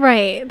 Well,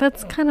 right.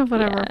 That's kind of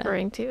what I'm Yeah.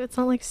 referring to. It's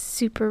not like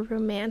super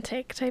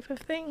romantic type of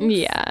thing.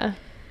 Yeah.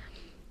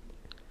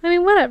 I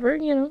mean, whatever,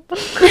 you know.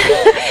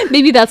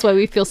 Maybe that's why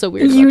we feel so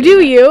weird. You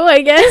do you,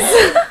 I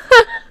guess.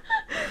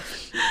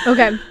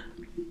 Okay.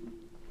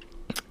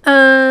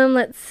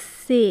 Let's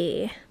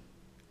see.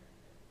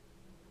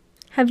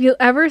 Have you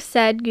ever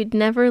said you'd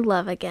never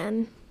love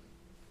again?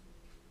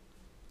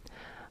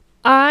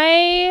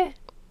 I've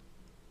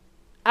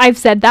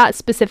said that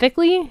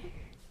specifically.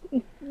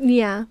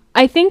 Yeah.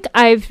 I think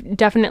I've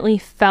definitely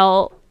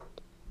felt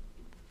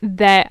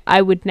that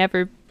I would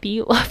never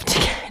be loved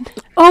again.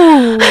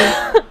 Oh.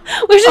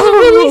 Which is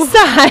really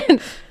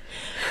sad.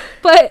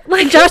 But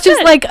like Josh is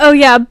like, oh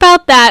yeah,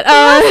 about that.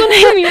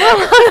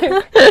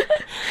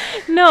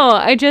 No,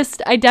 I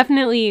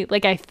definitely,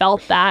 like, I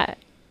felt that.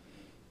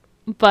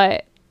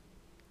 But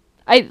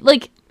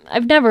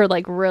I've never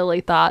like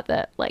really thought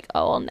that like,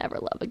 oh, I'll never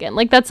love again.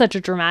 Like, that's such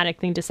a dramatic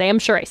thing to say. I'm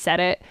sure I said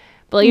it,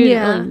 but like, I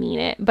didn't really mean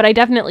it. But I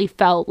definitely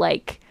felt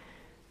like,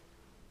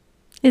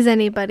 is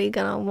anybody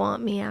gonna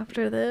want me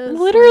after this?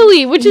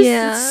 Literally, which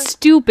is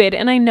stupid.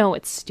 And I know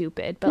it's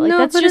stupid, but like, No,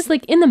 that's but just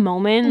like in the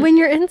moment. When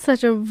you're in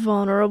such a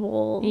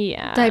vulnerable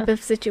Yeah. type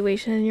of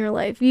situation in your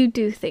life, you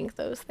do think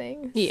those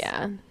things.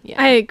 Yeah.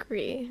 I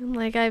agree.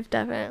 Like, I've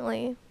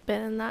definitely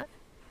been in that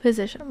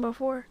position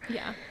before.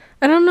 Yeah.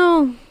 I don't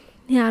know.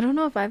 Yeah, I don't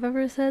know if I've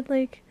ever said,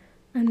 like,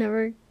 I'm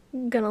never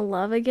gonna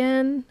love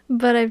again,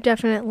 but I've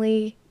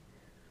definitely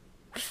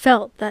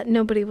felt that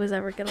nobody was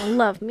ever gonna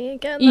love me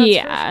again. That's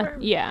for sure.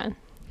 Yeah.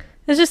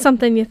 It's just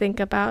something you think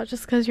about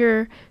just because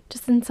you're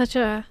just in such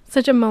a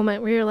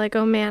moment where you're like,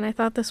 oh man, I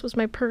thought this was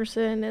my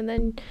person, and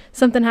then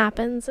something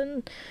happens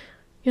and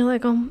you're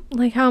like, oh,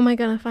 like, how am I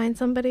gonna find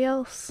somebody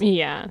else?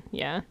 Yeah.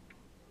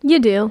 You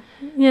do,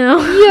 you know.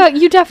 Yeah,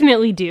 you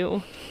definitely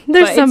do.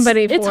 There's But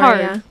somebody it's for hard.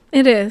 ya.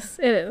 It is.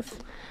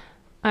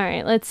 All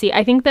right, let's see.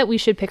 I think that we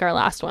should pick our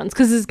last ones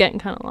because this is getting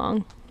kind of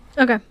long.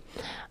 Okay.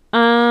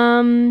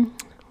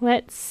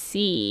 Let's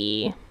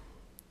see. I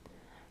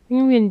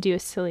think I'm gonna do a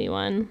silly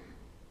one.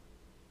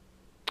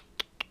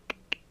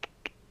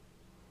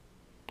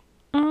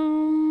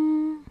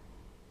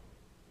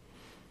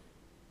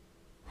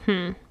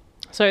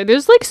 Sorry,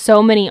 there's like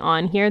so many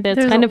on here that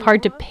it's kind of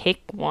hard to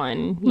pick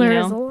one, you There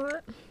is a know?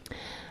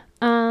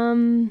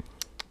 lot.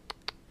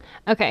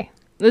 Okay,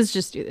 let's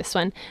just do this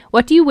one.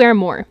 What do you wear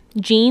more?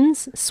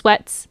 Jeans,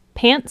 sweats,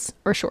 pants,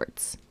 or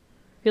shorts?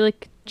 I feel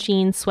like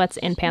jeans, sweats,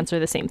 and pants are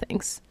the same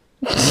things.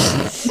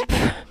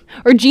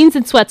 Or jeans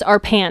and sweats are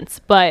pants,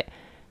 but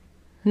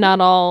not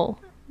all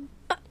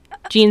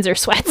jeans are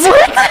sweats.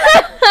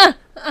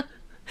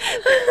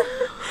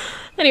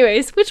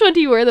 Anyways, which one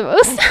do you wear the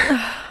most?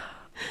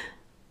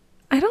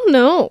 I don't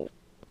know.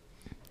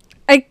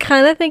 I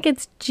kind of think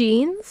it's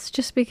jeans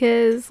just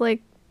because,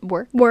 like,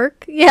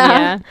 work.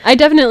 Yeah. I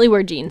definitely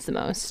wear jeans the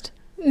most.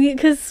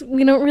 Because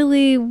we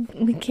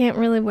can't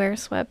really wear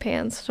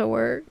sweatpants to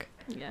work.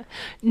 Yeah.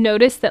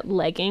 Notice that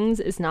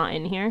leggings is not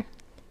in here.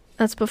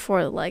 That's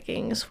before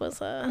leggings was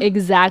a...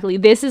 Exactly.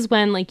 This is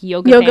when, like,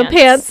 yoga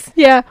pants.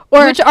 Yeah.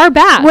 Or which are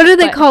bad. What are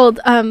they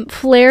called?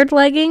 Flared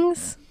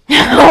leggings?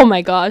 Oh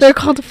my gosh. They're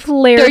called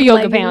flared They're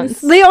yoga leggings.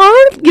 pants. They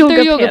are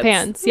They're yoga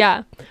pants,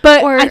 yeah.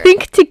 But I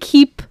think to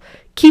keep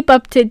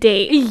up to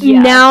date,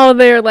 now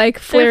they're like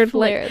flared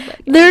leggings.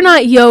 They're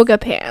not yoga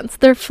pants.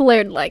 They're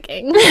flared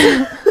leggings.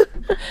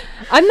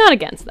 I'm not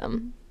against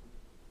them.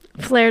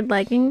 Flared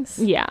leggings?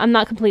 Yeah, I'm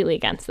not completely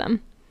against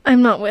them.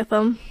 I'm not with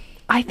them.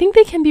 I think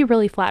they can be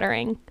really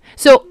flattering.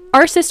 So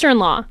our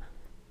sister-in-law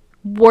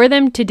wore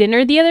them to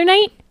dinner the other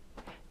night.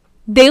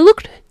 They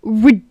looked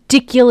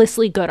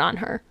ridiculously good on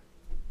her.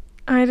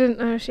 I didn't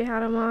know she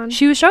had them on.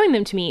 She was showing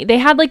them to me. They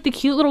had like the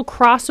cute little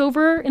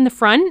crossover in the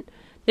front.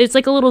 There's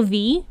like a little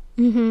V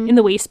in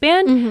the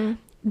waistband.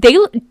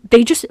 Mm-hmm.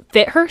 They just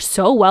fit her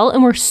so well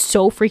and were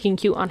so freaking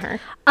cute on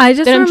her. I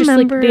just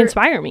remember they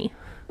inspire me.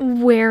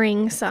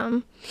 Wearing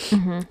some.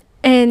 Mm-hmm.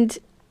 And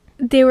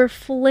they were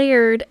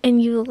flared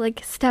and you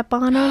like step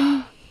on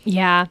them.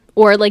 Yeah.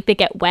 Or like they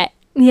get wet.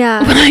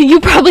 Yeah. You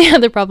probably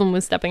had the problem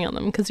with stepping on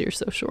them because you're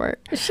so short.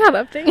 Shut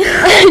up, Dang.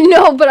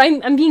 No, but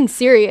I'm being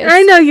serious.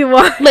 I know you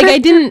are. Like I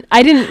didn't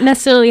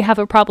necessarily have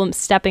a problem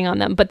stepping on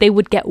them, but they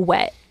would get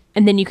wet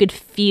and then you could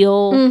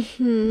feel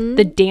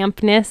the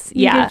dampness.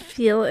 You could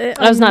feel it.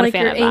 I was not like a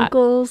fan your of that.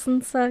 ankles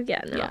and stuff.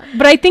 Yeah, no. Yeah.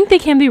 But I think they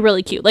can be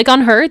really cute. Like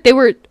on her, they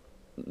were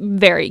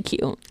very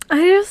cute.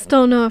 I just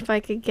don't know if I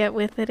could get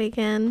with it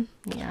again.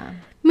 Yeah.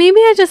 Maybe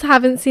I just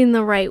haven't seen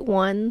the right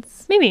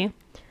ones. Maybe.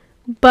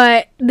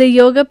 But the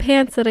yoga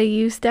pants that I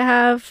used to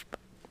have,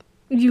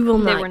 they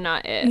were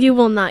not it. You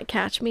will not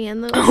catch me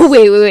in those. Oh,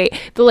 wait.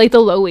 The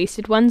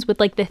low-waisted ones with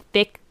like the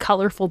thick,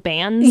 colorful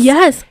bands.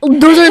 Yes.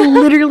 Those are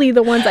literally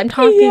the ones I'm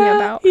talking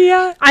about.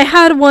 Yeah. I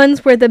had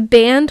ones where the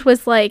band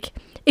was like,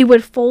 it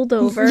would fold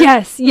over.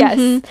 Yes.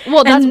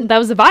 Well, that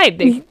was the vibe.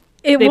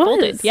 They was.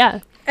 folded.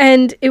 Yeah.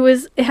 And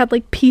it had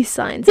like peace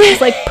signs. It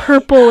was like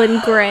purple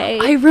and gray.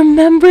 I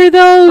remember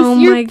those. Oh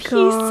Your my peace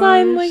gosh.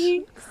 sign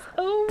leggings.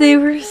 Oh They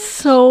were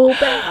so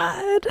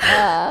bad.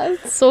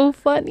 It's so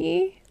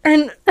funny.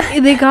 And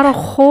they got a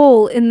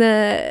hole in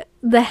the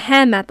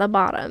hem at the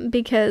bottom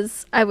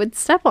because I would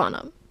step on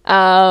them.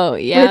 Oh,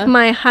 yeah. With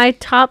my high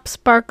top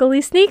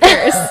sparkly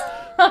sneakers.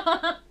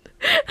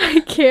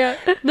 I can't.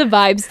 The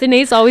vibes.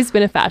 Danae's always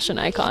been a fashion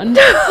icon.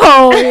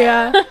 Oh,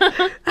 yeah.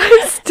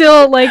 I'm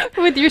still like...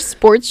 With your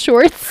sports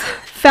shorts.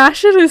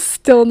 Fashion is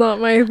still not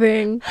my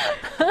thing.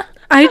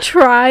 I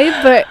try,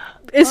 but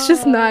it's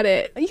just not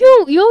it.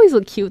 You always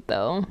look cute,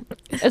 though.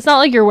 It's not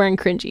like you're wearing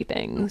cringy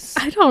things.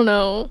 I don't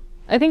know.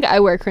 I think I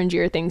wear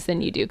cringier things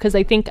than you do because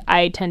I think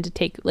I tend to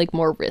take like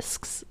more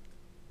risks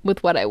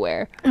with what I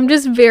wear. I'm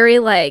just very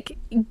like,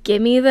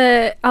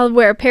 I'll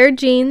wear a pair of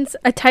jeans,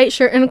 a tight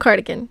shirt, and a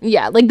cardigan.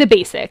 Yeah, like the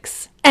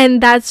basics.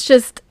 And that's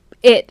just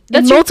it.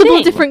 That's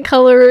multiple different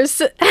colors.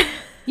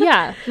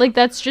 Yeah, like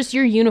that's just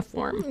your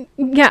uniform.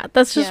 Yeah,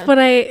 that's just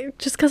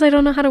just because I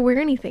don't know how to wear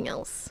anything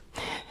else.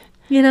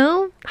 You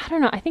know? I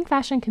don't know. I think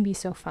fashion can be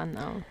so fun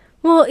though.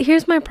 Well,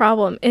 here's my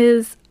problem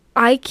is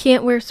I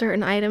can't wear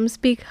certain items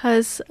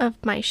because of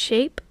my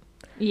shape.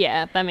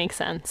 Yeah, that makes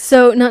sense.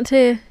 So not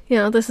to,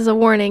 this is a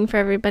warning for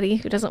everybody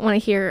who doesn't want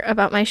to hear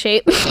about my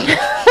shape.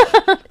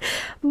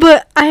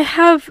 But I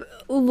have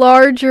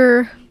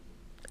larger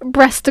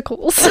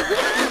breasticles.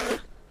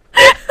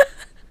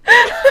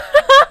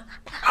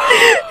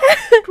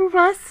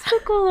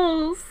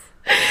 Breasticles.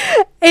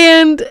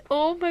 And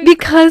oh my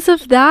because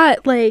of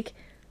that, like,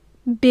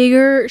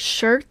 bigger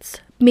shirts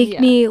make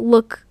me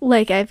look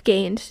like I've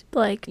gained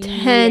like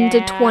 10 to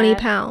 20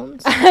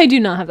 pounds. I do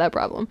not have that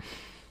problem.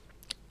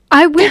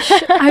 I wish.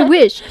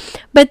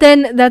 But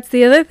then that's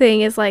the other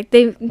thing is like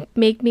they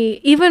make me,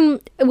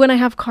 even when I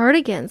have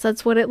cardigans,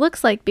 that's what it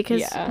looks like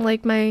because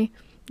like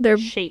their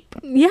shape.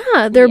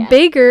 Yeah, they're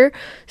bigger.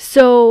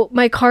 So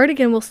my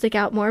cardigan will stick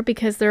out more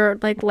because they're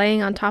like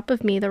laying on top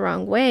of me the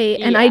wrong way.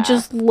 And I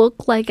just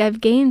look like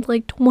I've gained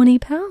like 20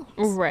 pounds.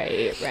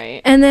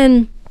 Right. And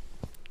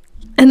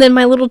then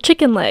my little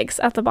chicken legs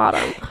at the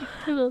bottom.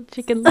 Little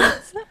chicken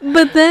legs.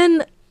 But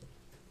then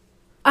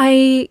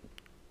I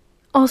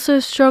also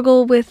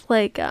struggle with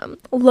like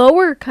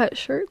lower cut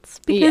shirts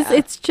because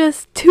it's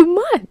just too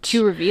much.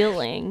 Too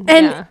revealing.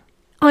 And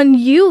on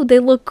you, they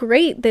look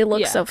great. They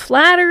look so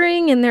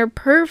flattering and they're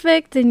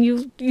perfect and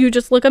you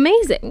just look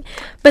amazing.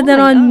 But then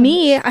on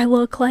me, I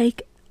look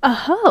like a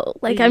hoe.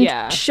 Like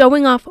I'm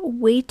showing off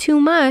way too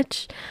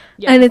much.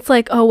 Yeah. And it's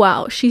like, oh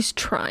wow, she's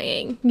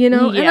trying,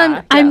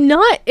 And I'm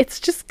not. It's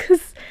just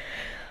because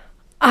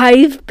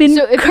I've been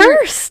So if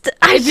cursed.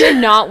 If you're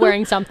not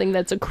wearing something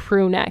that's a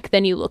crew neck,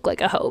 then you look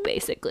like a hoe,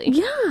 basically.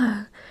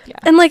 Yeah. Yeah.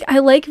 And like I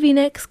like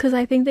V-necks because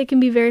I think they can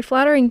be very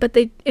flattering, but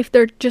if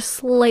they're just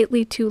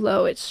slightly too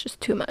low, it's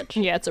just too much.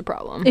 Yeah, it's a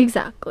problem.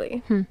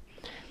 Exactly.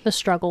 The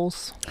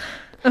struggles.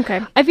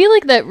 Okay. I feel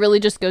like that really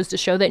just goes to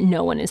show that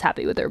no one is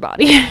happy with their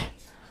body.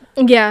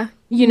 Yeah.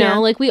 You know, Yeah.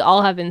 like we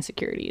all have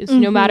insecurities.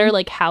 No matter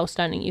like how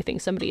stunning you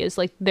think somebody is,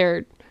 like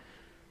there's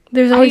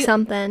always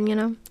something, you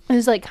know?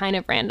 it's like kind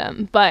of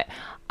random. But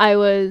I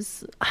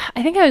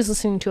think I was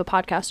listening to a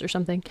podcast or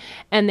something,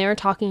 and they were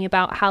talking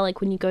about how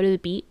like when you go to the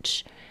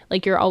beach,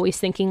 like you're always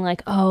thinking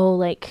like, oh,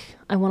 like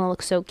I want to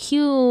look so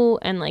cute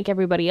and like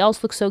everybody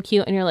else looks so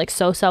cute, and you're like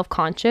so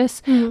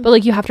self-conscious. But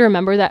like you have to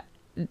remember that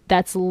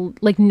that's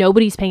like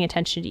nobody's paying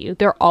attention to you.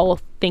 They're all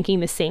thinking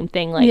the same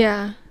thing, like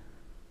Yeah.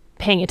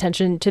 paying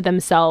attention to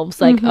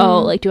themselves, like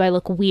oh, like do I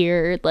look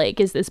weird, like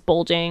is this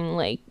bulging,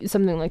 like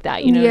something like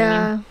that, you know what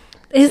I mean?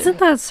 Isn't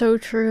that so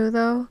true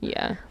though?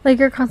 Yeah. Like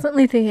you're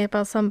constantly thinking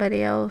about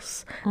somebody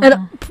else,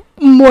 and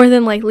more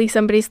than likely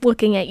somebody's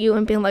looking at you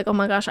and being like, "Oh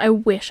my gosh, I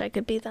wish I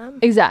could be them."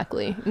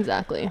 Exactly.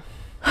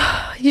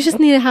 You just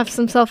need to have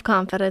some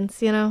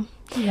self-confidence, you know.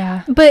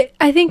 Yeah. But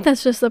I think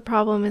that's just the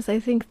problem. Is I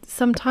think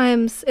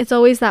sometimes it's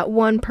always that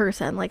one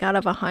person, like out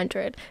of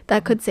 100,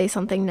 that could say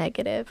something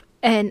negative,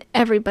 and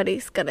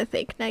everybody's gonna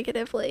think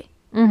negatively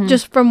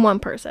just from one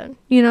person.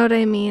 You know what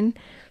I mean?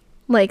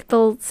 Like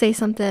they'll say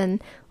something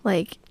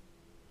like,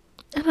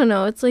 I don't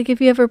know, it's like if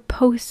you ever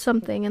post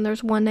something and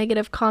there's one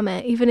negative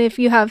comment, even if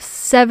you have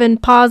 7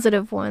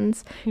 positive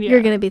ones,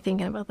 you're going to be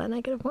thinking about that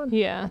negative one.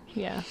 Yeah.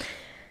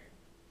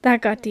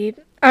 That got deep.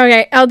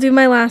 Okay, I'll do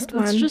my last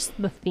one. That's just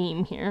the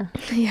theme here.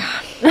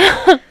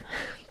 Yeah.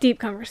 Deep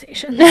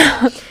conversation.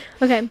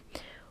 Okay.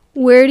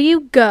 Where do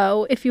you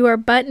go if you are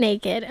butt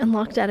naked and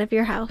locked out of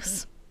your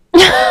house?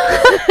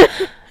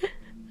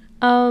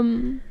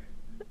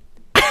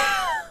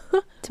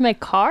 To my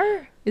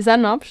car? Is that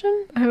an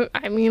option?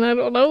 I mean, I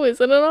don't know.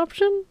 Is it an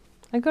option?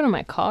 I go to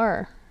my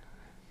car.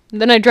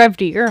 Then I drive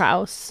to your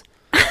house.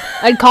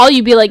 I'd call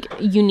you, be like,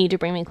 you need to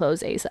bring me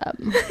clothes ASAP.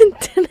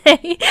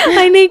 Today,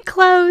 I need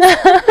clothes.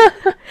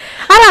 I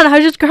don't know.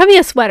 Just grab me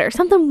a sweater.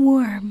 Something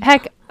warm.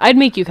 Heck, I'd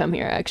make you come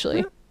here,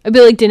 actually. I'd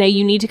be like, Danae,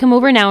 you need to come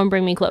over now and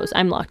bring me clothes.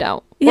 I'm locked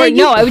out. Yeah, or, you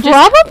no, I would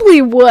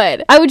probably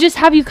would. I would just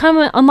have you come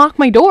and unlock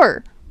my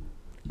door.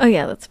 Oh,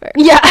 yeah, that's fair.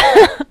 Yeah.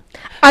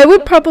 I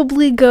would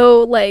probably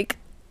go, like,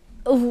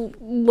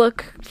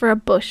 look for a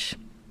bush.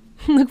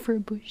 Look for a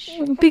bush.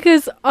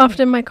 Because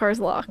often my car's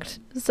locked.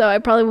 So I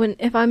probably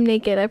wouldn't, if I'm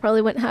naked, I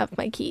probably wouldn't have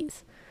my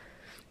keys.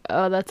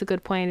 Oh, that's a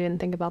good point. I didn't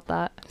think about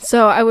that.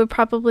 So I would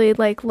probably,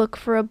 like, look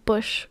for a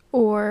bush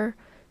or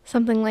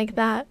something like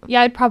that.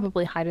 Yeah, I'd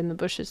probably hide in the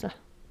bushes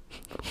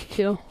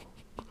too.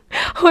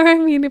 Or, I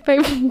mean, if I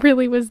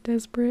really was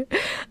desperate,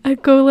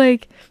 I'd go,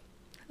 like,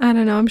 I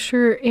don't know, I'm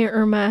sure Aunt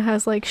Irma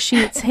has, like,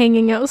 sheets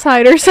hanging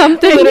outside or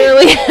something.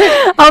 Literally.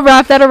 I'll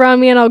wrap that around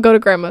me and I'll go to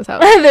Grandma's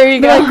house. There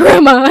you Be go. like,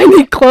 Grandma, I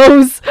need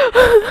clothes.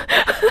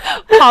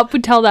 Pop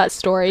would tell that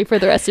story for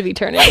the rest of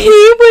eternity.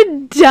 He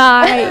would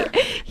die.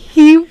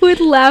 He would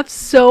laugh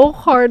so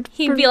hard.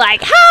 He'd be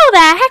like, how the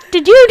heck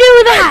did you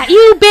do that,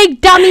 you big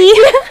dummy?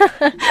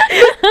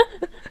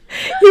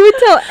 He would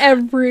tell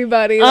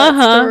everybody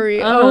that story.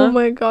 Oh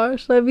my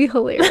gosh, that'd be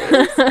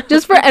hilarious.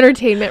 Just for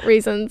entertainment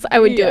reasons, I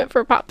would do it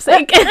for Pop's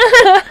sake.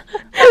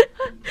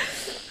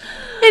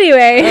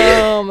 Anyway.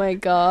 Oh my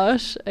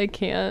gosh, I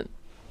can't.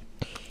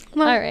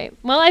 Well, all right.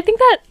 Well, I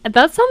think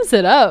that sums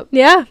it up.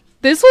 Yeah.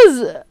 This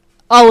was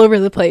all over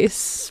the place.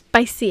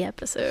 Spicy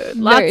episode.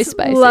 Very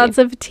spicy. Lots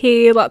of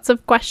tea, lots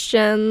of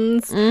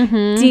questions,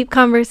 deep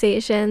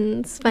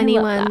conversations, funny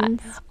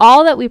ones.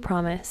 All that we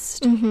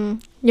promised.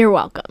 You're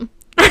welcome.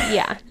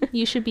 Yeah,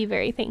 you should be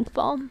very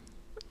thankful.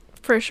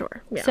 For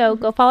sure. Yeah. So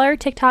go follow our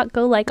TikTok.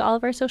 Go like all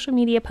of our social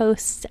media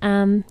posts.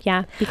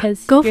 Yeah,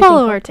 because go you're follow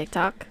thankful. our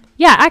TikTok.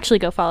 Yeah, actually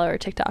go follow our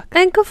TikTok.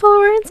 And go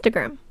follow our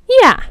Instagram.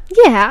 Yeah.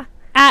 Yeah.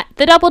 At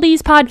the Double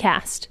D's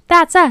Podcast.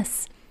 That's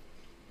us.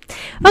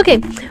 Okay,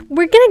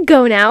 we're gonna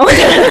go now.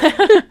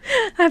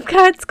 I've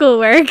got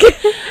schoolwork.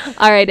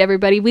 All right,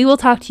 everybody. We will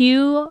talk to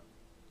you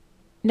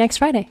next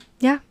Friday.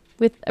 Yeah.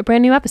 With a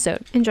brand new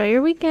episode. Enjoy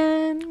your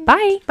weekend.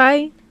 Bye.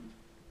 Bye.